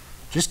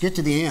 Just get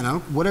to the end.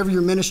 Whatever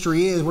your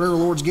ministry is, whatever the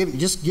Lord's given,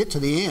 just get to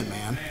the end,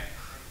 man.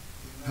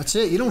 That's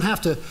it. You don't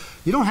have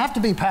to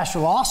be Pastor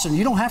Lawson.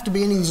 You don't have to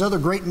be any of these other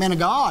great men of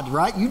God,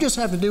 right? You just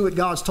have to do what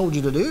God's told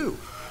you to do.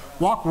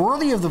 Walk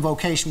worthy of the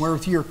vocation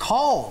wherewith you're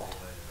called.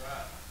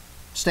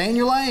 Stay in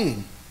your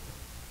lane.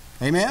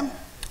 Amen?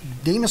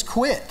 Demas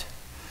quit.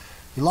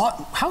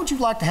 How would you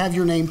like to have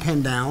your name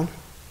penned down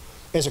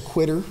as a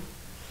quitter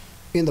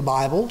in the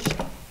Bible?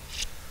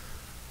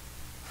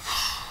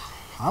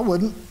 I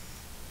wouldn't.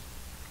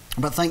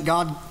 But thank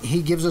God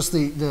he gives us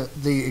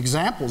the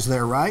examples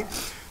there, right?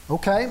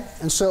 Okay,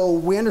 and so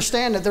we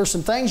understand that there's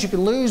some things you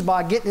can lose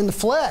by getting in the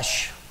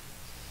flesh,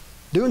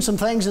 doing some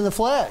things in the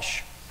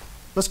flesh.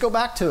 Let's go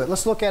back to it.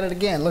 Let's look at it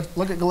again.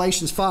 Look at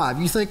Galatians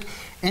 5. You think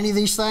any of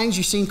these things,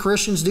 you've seen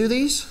Christians do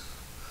these?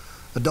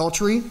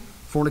 Adultery,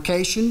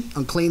 fornication,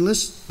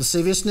 uncleanness,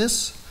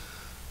 lasciviousness,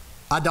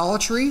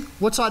 idolatry.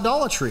 What's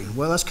idolatry?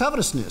 Well, that's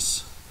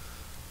covetousness.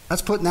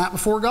 That's putting that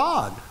before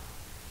God.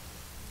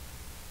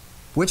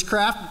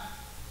 Witchcraft,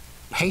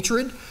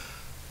 hatred.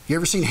 You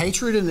ever seen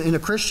hatred in a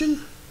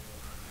Christian?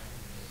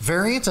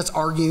 Variance, that's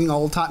arguing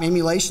all the time.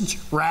 Emulations,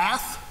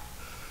 wrath,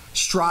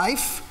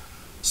 strife,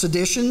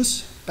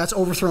 seditions, that's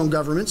overthrown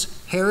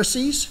governments.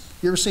 Heresies,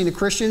 you ever seen a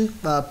Christian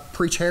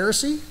preach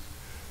heresy?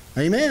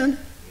 Amen.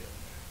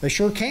 They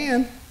sure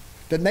can.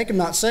 Doesn't make them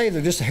not saved.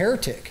 They're just a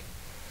heretic.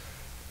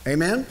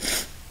 Amen?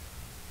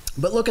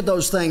 But look at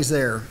those things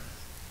there.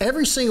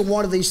 Every single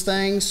one of these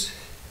things,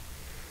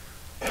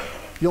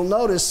 you'll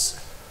notice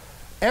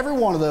every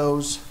one of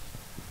those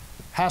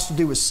has to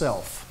do with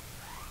self.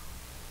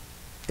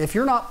 If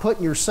you're not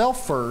putting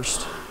yourself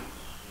first,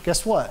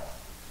 guess what?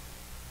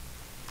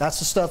 That's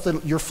the stuff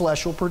that your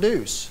flesh will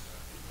produce.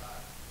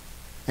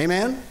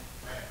 Amen?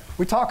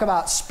 We talk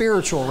about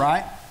spiritual,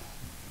 right?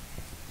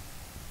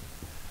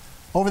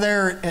 Over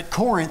there at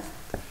Corinth,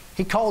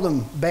 he called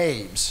them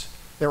babes.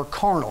 They were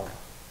carnal.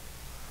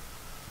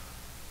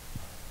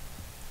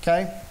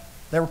 Okay?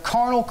 They were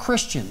carnal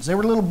Christians. They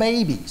were little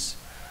babies.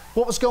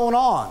 What was going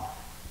on?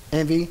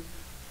 Envy,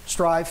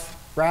 strife,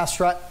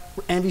 wrath,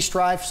 envy,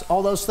 strife,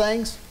 all those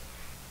things.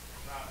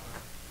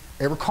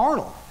 They were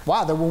carnal.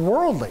 Wow, they were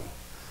worldly.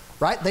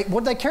 Right?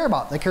 What did they care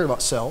about? They cared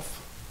about self.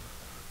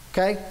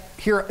 Okay?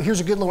 Here's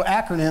a good little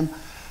acronym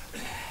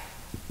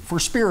for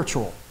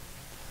spiritual.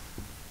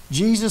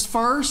 Jesus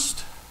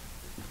first,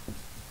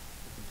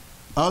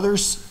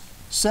 others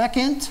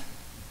second.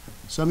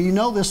 Some of you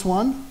know this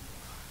one.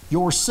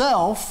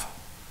 Yourself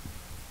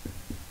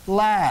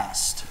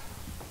last.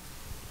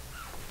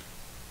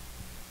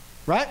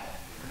 Right?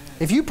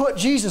 If you put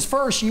Jesus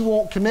first, you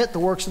won't commit the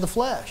works of the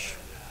flesh.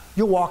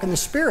 You'll walk in the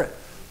Spirit.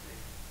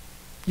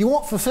 You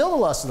won't fulfill the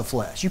lust of the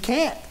flesh. You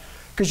can't.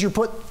 Because you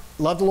put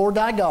love the Lord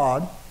thy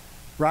God,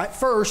 right,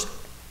 first,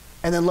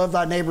 and then love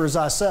thy neighbor as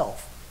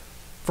thyself.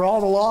 For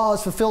all the law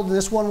is fulfilled in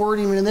this one word,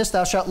 even in this,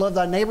 thou shalt love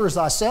thy neighbor as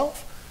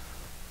thyself.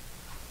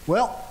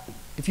 Well,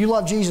 if you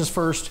love Jesus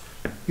first,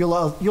 you'll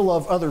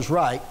love others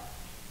right,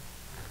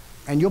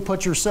 and you'll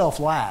put yourself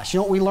last. You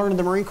know what we learned in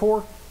the Marine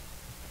Corps?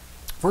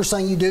 First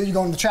thing you do, you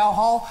go in the chow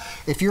hall.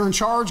 If you're in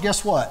charge,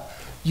 guess what?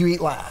 You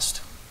eat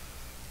last.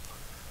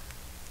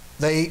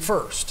 They eat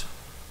first.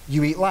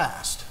 You eat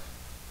last.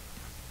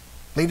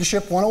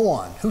 Leadership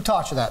 101. Who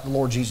taught you that? The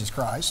Lord Jesus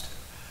Christ.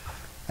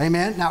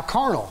 Amen. Now,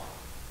 carnal.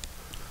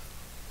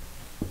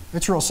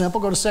 It's real simple.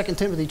 Go to 2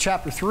 Timothy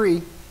chapter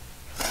 3.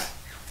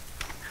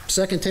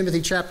 2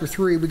 Timothy chapter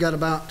 3. We got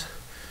about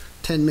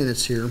 10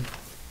 minutes here.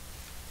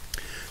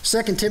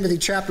 2 Timothy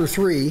chapter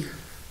 3.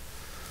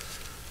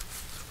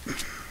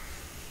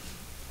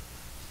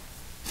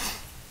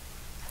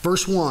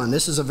 Verse 1.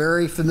 This is a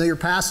very familiar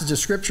passage of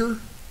Scripture.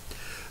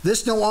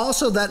 This know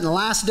also that in the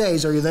last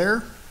days, are you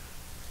there?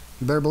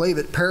 You better believe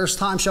it. Perilous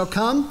time shall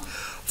come,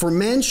 for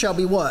men shall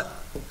be what?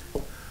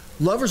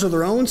 Lovers of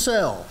their own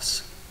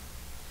selves.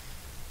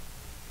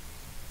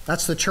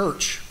 That's the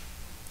church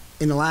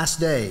in the last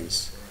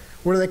days.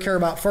 What do they care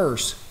about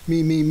first?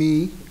 Me, me,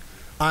 me.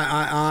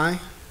 I.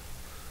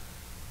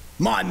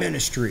 My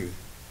ministry.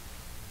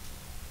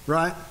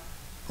 Right?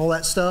 All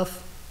that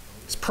stuff.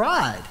 It's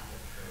pride.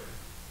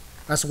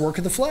 That's the work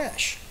of the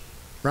flesh.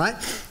 Right?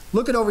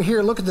 Look at over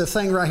here. Look at the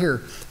thing right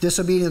here.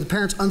 Disobedient to the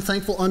parents,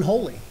 unthankful,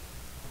 unholy.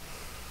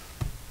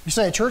 You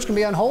say a church can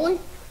be unholy?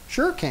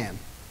 Sure it can.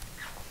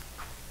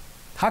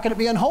 How can it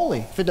be unholy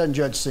if it doesn't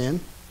judge sin?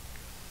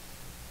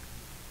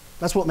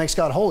 That's what makes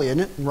God holy, isn't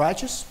it? And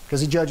righteous?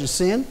 Because He judges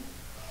sin.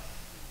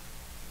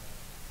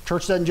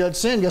 Church doesn't judge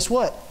sin, guess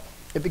what?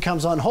 It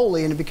becomes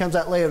unholy, and it becomes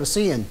that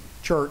Laodicean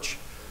church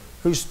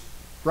who's,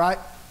 right,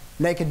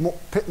 naked,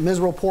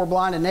 miserable, poor,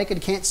 blind, and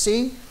naked, can't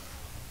see.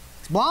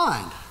 It's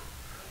blind.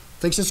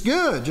 Thinks it's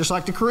good, just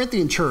like the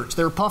Corinthian church.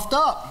 They were puffed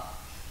up.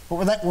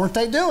 What weren't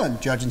they doing?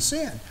 Judging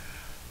sin.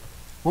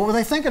 What were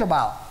they thinking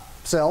about?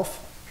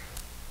 Self.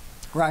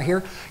 Right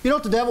here. You know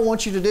what the devil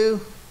wants you to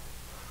do?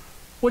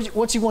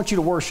 What's he want you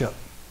to worship?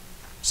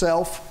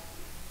 Self.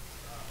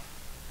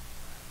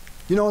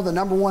 You know what the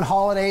number one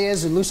holiday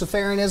is in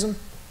Luciferianism?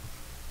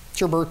 It's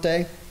your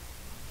birthday.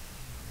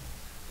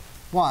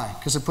 Why?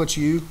 Because it puts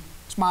you,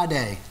 it's my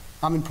day.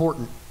 I'm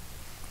important.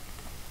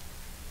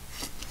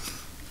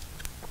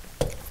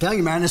 Tell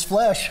you, man, this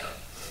flesh.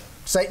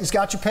 Satan's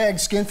got you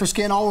pegged, skin for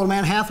skin, all that a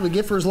man hath would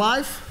give for his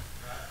life.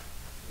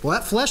 Well,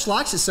 that flesh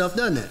likes itself,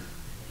 doesn't it?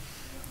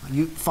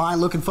 You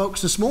fine-looking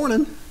folks this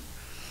morning,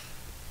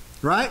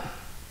 right?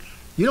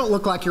 You don't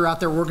look like you're out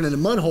there working in a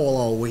mud hole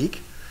all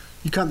week.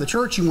 You come to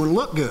church, you want to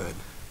look good.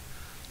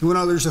 You want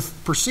others to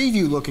perceive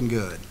you looking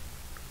good.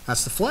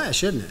 That's the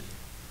flesh, isn't it?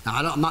 Now,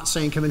 I'm not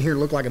saying come in here and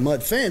look like a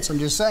mud fence. I'm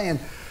just saying,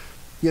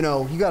 you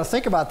know, you got to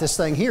think about this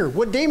thing here.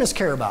 What demons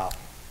care about?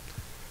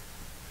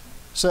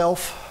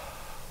 Self.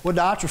 What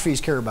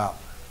Diotrephes care about?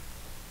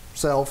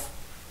 Self.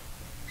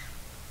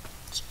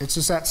 It's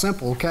just that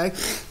simple, okay?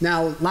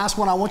 Now, last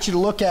one I want you to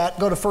look at,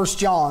 go to 1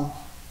 John.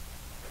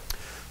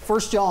 1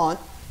 John,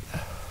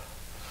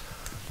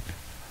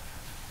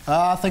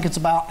 I think it's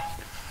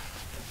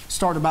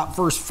start about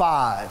verse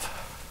 5.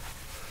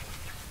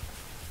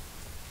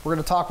 We're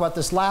going to talk about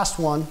this last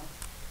one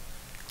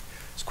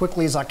as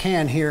quickly as I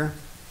can here.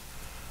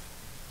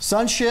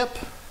 Sonship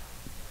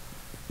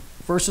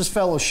versus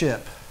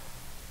fellowship.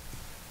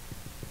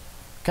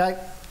 Okay?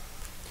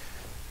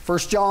 1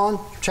 John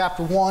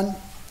chapter 1.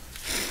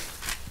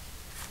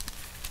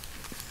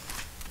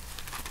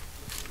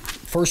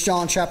 1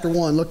 John chapter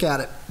 1, look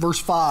at it, verse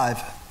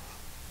 5.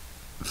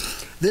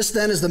 This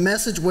then is the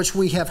message which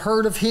we have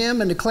heard of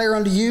him and declare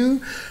unto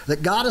you,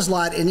 that God is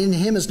light, and in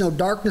him is no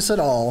darkness at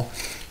all.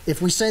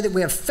 If we say that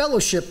we have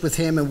fellowship with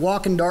him and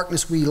walk in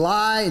darkness, we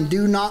lie and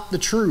do not the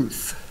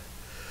truth.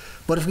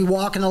 But if we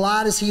walk in the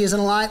light as he is in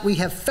the light, we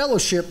have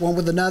fellowship one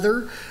with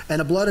another,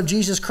 and the blood of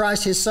Jesus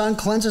Christ, his Son,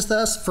 cleanseth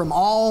us from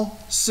all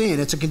sin.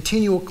 It's a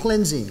continual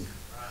cleansing.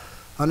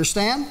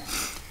 Understand?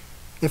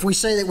 If we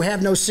say that we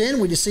have no sin,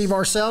 we deceive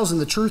ourselves, and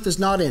the truth is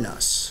not in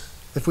us.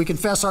 If we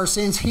confess our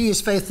sins, he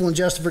is faithful and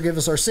just to forgive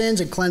us our sins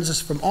and cleanse us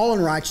from all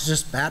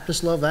unrighteousness.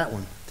 Baptists love that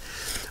one.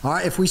 All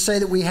right, if we say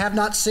that we have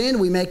not sinned,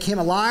 we make him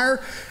a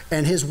liar,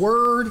 and his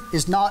word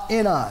is not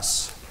in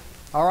us.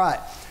 All right,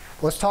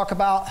 let's talk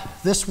about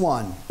this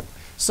one.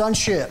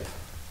 Sonship.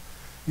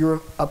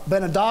 You've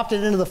been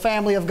adopted into the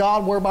family of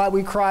God, whereby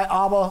we cry,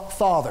 Abba,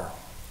 Father.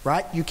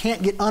 Right? You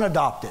can't get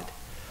unadopted.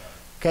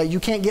 Okay,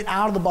 you can't get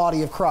out of the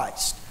body of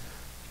Christ.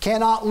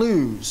 Cannot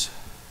lose.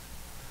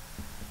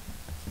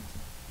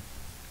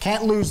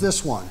 Can't lose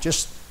this one.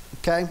 Just,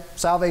 okay,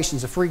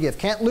 salvation's a free gift.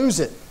 Can't lose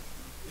it.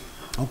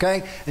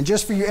 Okay, and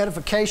just for your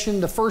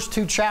edification, the first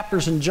 2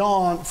 chapters in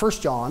 1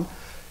 John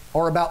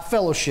are about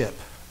fellowship.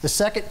 The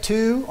second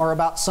 2 are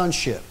about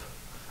sonship.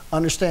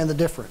 Understand the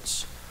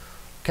difference.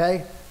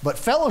 Okay, but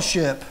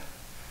fellowship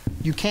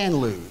you can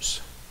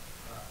lose.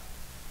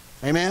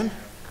 Amen?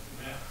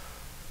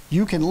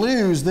 You can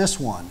lose this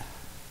one.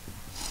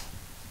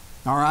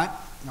 All right?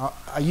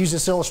 I use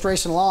this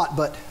illustration a lot,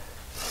 but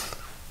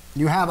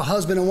you have a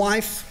husband and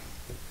wife,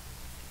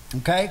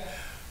 okay?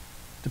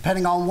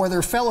 Depending on where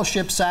their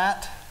fellowship's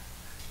at,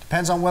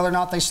 depends on whether or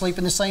not they sleep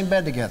in the same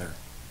bed together.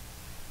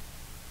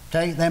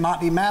 Okay? They might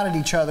be mad at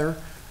each other,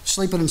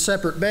 sleeping in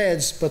separate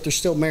beds, but they're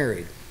still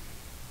married.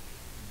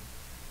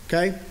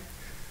 Okay?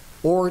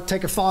 Or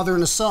take a father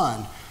and a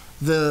son.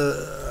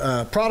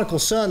 The prodigal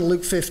son,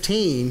 Luke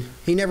 15,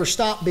 he never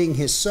stopped being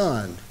his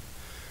son,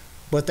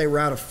 but they were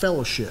out of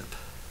fellowship,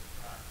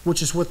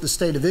 which is what the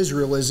state of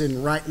Israel is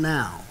in right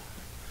now.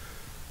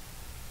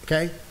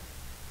 Okay?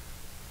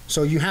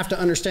 So you have to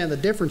understand the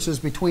differences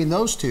between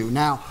those two.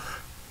 Now,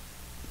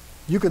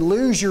 you can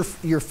lose your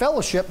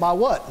fellowship by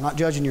what? Not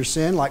judging your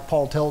sin, like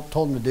Paul told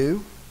him to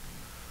do.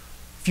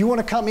 If you want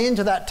to come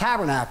into that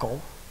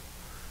tabernacle,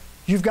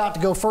 you've got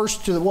to go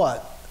first to the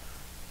what?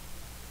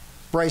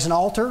 Brazen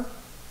altar,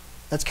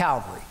 that's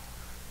Calvary.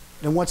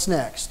 Then what's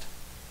next?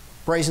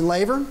 Brazen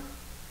laver,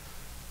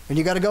 and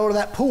you got to go to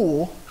that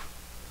pool.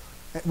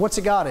 What's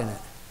it got in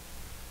it?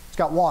 It's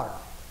got water.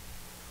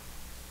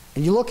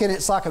 And you look at it,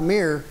 it's like a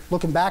mirror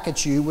looking back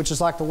at you, which is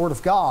like the Word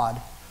of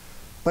God.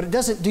 But it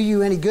doesn't do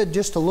you any good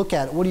just to look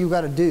at it. What do you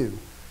got to do?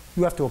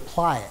 You have to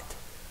apply it.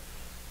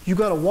 You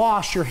got to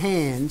wash your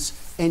hands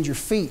and your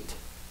feet.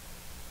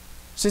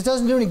 So it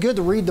doesn't do any good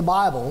to read the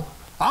Bible.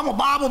 I'm a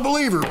Bible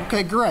believer.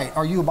 Okay, great.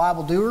 Are you a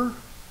Bible doer?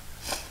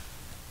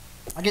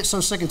 I get so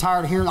sick and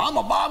tired of hearing, I'm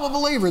a Bible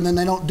believer, and then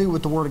they don't do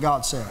what the Word of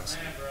God says.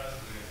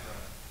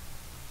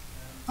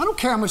 I don't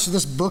care how much of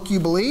this book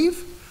you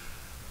believe.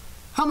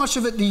 How much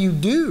of it do you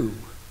do?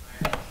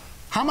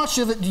 How much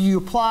of it do you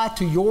apply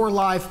to your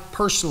life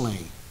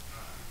personally?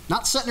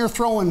 Not sitting there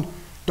throwing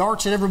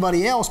darts at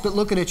everybody else, but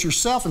looking at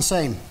yourself and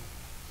saying,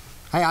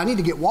 hey, I need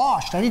to get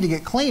washed. I need to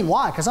get clean.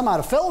 Why? Because I'm out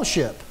of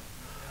fellowship.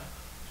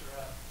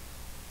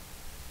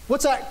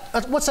 What's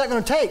that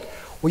going to take?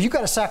 Well, you've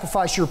got to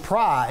sacrifice your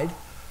pride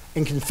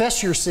and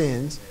confess your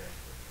sins.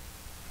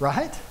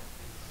 Right?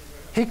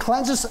 He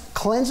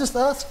cleanseth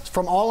us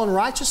from all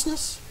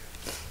unrighteousness.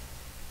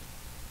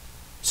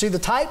 See the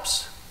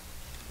types?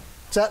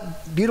 It's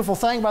that beautiful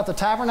thing about the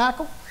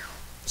tabernacle.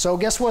 So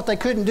guess what they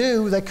couldn't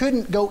do? They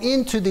couldn't go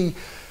into the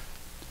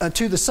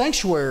to the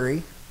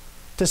sanctuary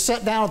to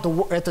sit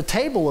down at the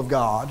table of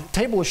God,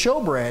 table of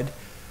showbread,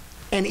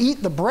 and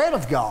eat the bread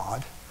of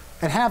God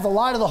and have the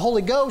light of the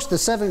Holy Ghost, the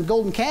 7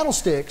 golden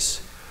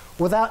candlesticks,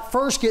 without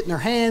first getting their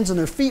hands and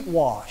their feet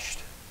washed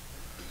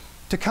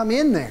to come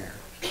in there.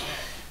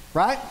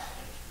 Right?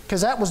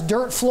 Because that was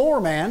dirt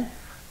floor, man.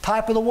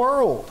 Type of the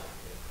world.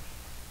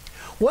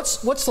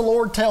 What's the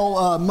Lord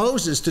tell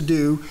Moses to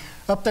do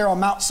up there on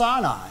Mount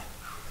Sinai?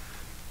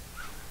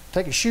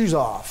 Take his shoes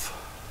off.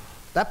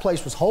 That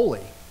place was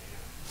holy.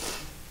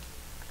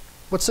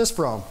 What's this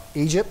from?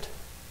 Egypt?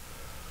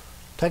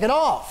 Take it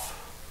off.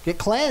 Get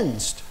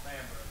cleansed.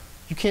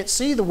 You can't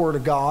see the Word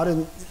of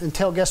God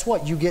until, guess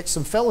what? You get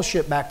some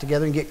fellowship back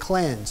together and get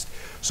cleansed.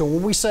 So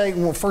when we say,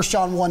 1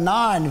 John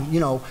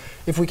 1:9,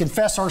 if we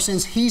confess our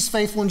sins, He's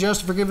faithful and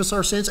just to forgive us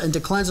our sins and to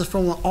cleanse us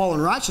from all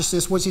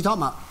unrighteousness. What's He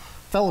talking about?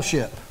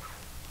 Fellowship.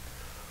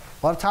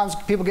 A lot of times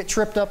people get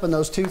tripped up in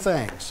those two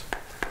things.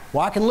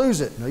 Well, I can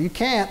lose it. No, you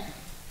can't.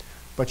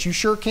 But you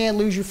sure can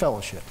lose your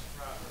fellowship.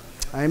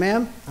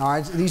 Amen? All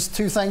right, these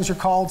two things are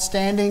called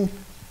standing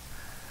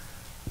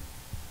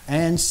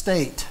and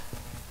state.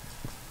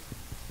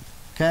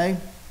 Okay?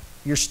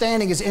 Your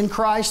standing is in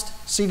Christ,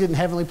 seated in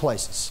heavenly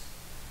places.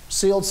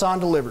 Sealed,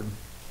 signed, delivered.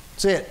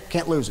 That's it.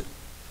 Can't lose it.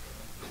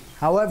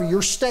 However,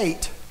 your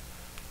state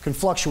can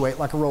fluctuate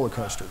like a roller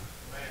coaster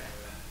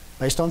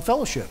based on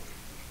fellowship.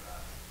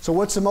 So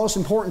what's the most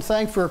important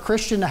thing for a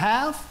Christian to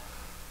have?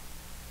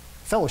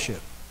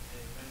 Fellowship.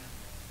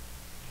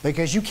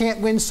 Because you can't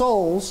win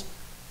souls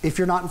if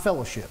you're not in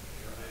fellowship.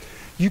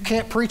 You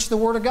can't preach the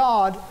Word of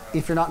God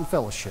if you're not in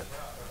fellowship.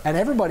 And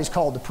everybody's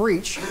called to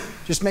preach,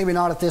 just maybe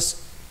not at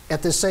this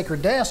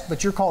sacred desk,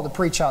 but you're called to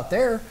preach out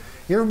there.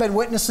 You ever been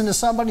witnessing to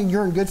somebody and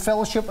you're in good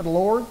fellowship with the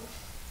Lord?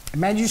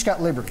 And man, you just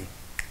got liberty.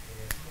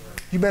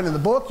 You've been in the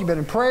book, you've been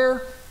in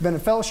prayer, you've been in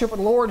fellowship with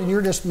the Lord, and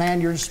you're just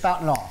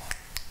spouting off.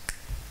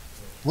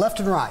 Left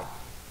and right.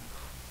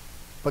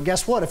 But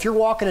guess what? If you're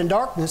walking in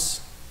darkness,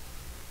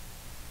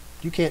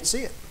 you can't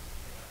see it.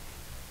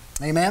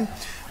 Amen?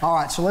 All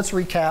right, so let's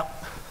recap.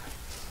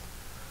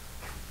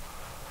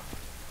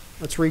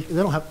 We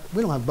don't have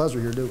a buzzer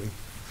here, do we?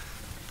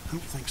 I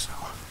don't think so.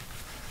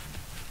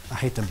 I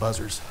hate them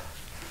buzzers.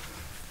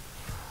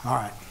 All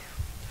right.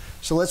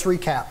 So let's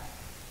recap.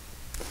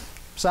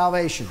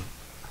 Salvation.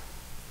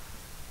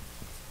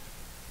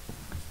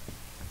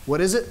 What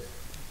is it?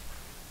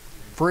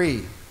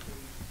 Free.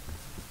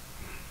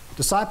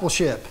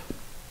 Discipleship.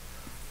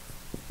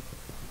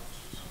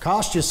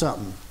 Cost you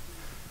something.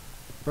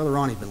 Brother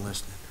Ronnie's been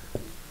listening.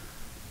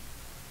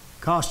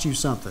 Cost you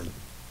something.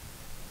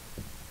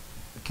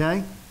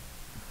 Okay?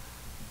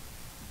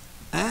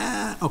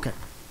 Okay.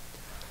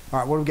 All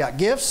right, what do we got?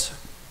 Gifts?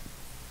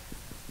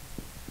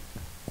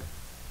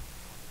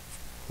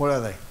 What are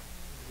they?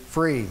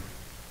 Free.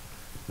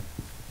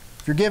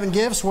 If you're giving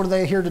gifts, what are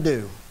they here to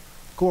do?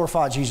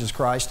 Glorify Jesus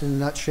Christ in a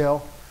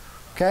nutshell.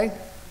 Okay?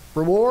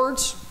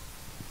 Rewards?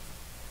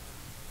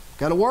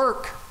 Got to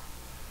work.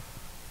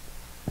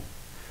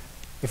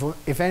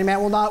 If any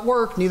man will not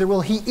work, neither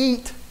will he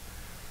eat.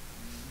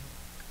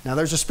 Now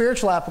there's a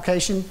spiritual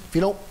application. If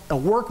you don't, a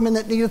workman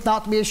that needeth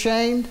not to be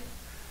ashamed,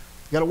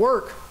 you got to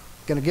work.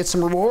 You're going to get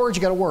some rewards,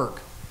 you got to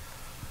work.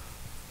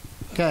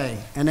 Okay,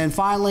 and then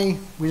finally,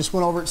 we just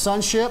went over at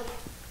sonship.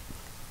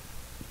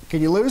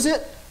 Can you lose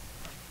it?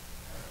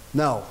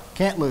 No,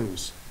 can't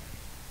lose.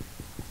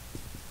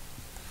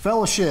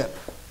 Fellowship.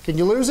 Can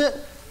you lose it?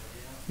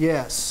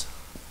 Yes.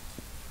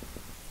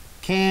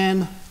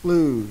 Can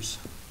lose.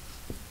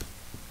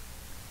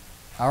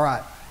 All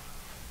right.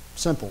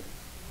 Simple.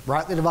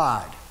 Rightly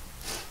divide.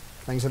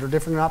 Things that are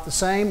different are not the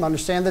same.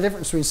 Understand the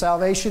difference between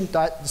salvation,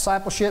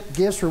 discipleship,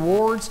 gifts,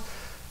 rewards,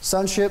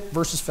 sonship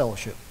versus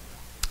fellowship.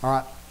 All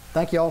right.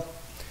 Thank you all.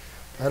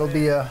 That'll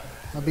be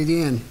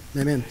the end.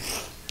 Amen.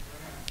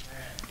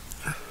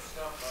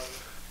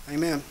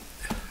 Amen.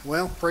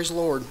 Well, praise the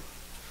Lord.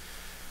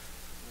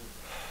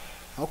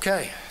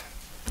 Okay.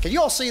 Can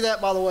you all see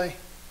that, by the way?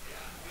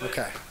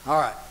 Okay. All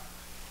right.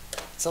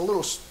 It's a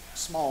little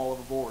small of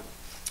a board.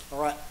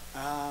 All right.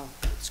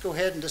 Let's go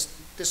ahead and just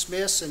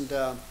dismiss, and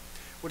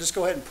we'll just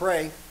go ahead and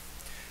pray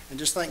and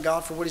just thank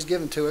God for what He's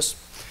given to us.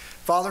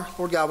 Father,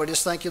 Lord God, we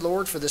just thank you,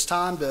 Lord, for this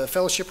time to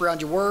fellowship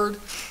around your word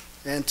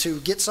and to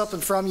get something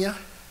from you.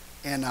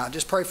 And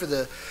just pray for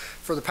the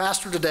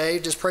pastor today.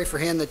 Just pray for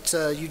him that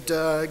you'd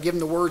give him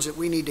the words that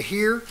we need to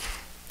hear.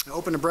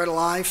 Open the bread of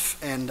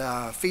life and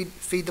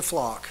feed the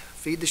flock,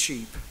 feed the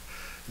sheep.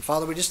 And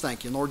Father, we just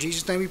thank you. In Lord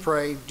Jesus' name we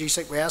pray. In Jesus'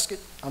 sake we ask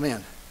it.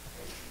 Amen.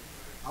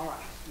 All right.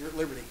 You're at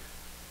liberty.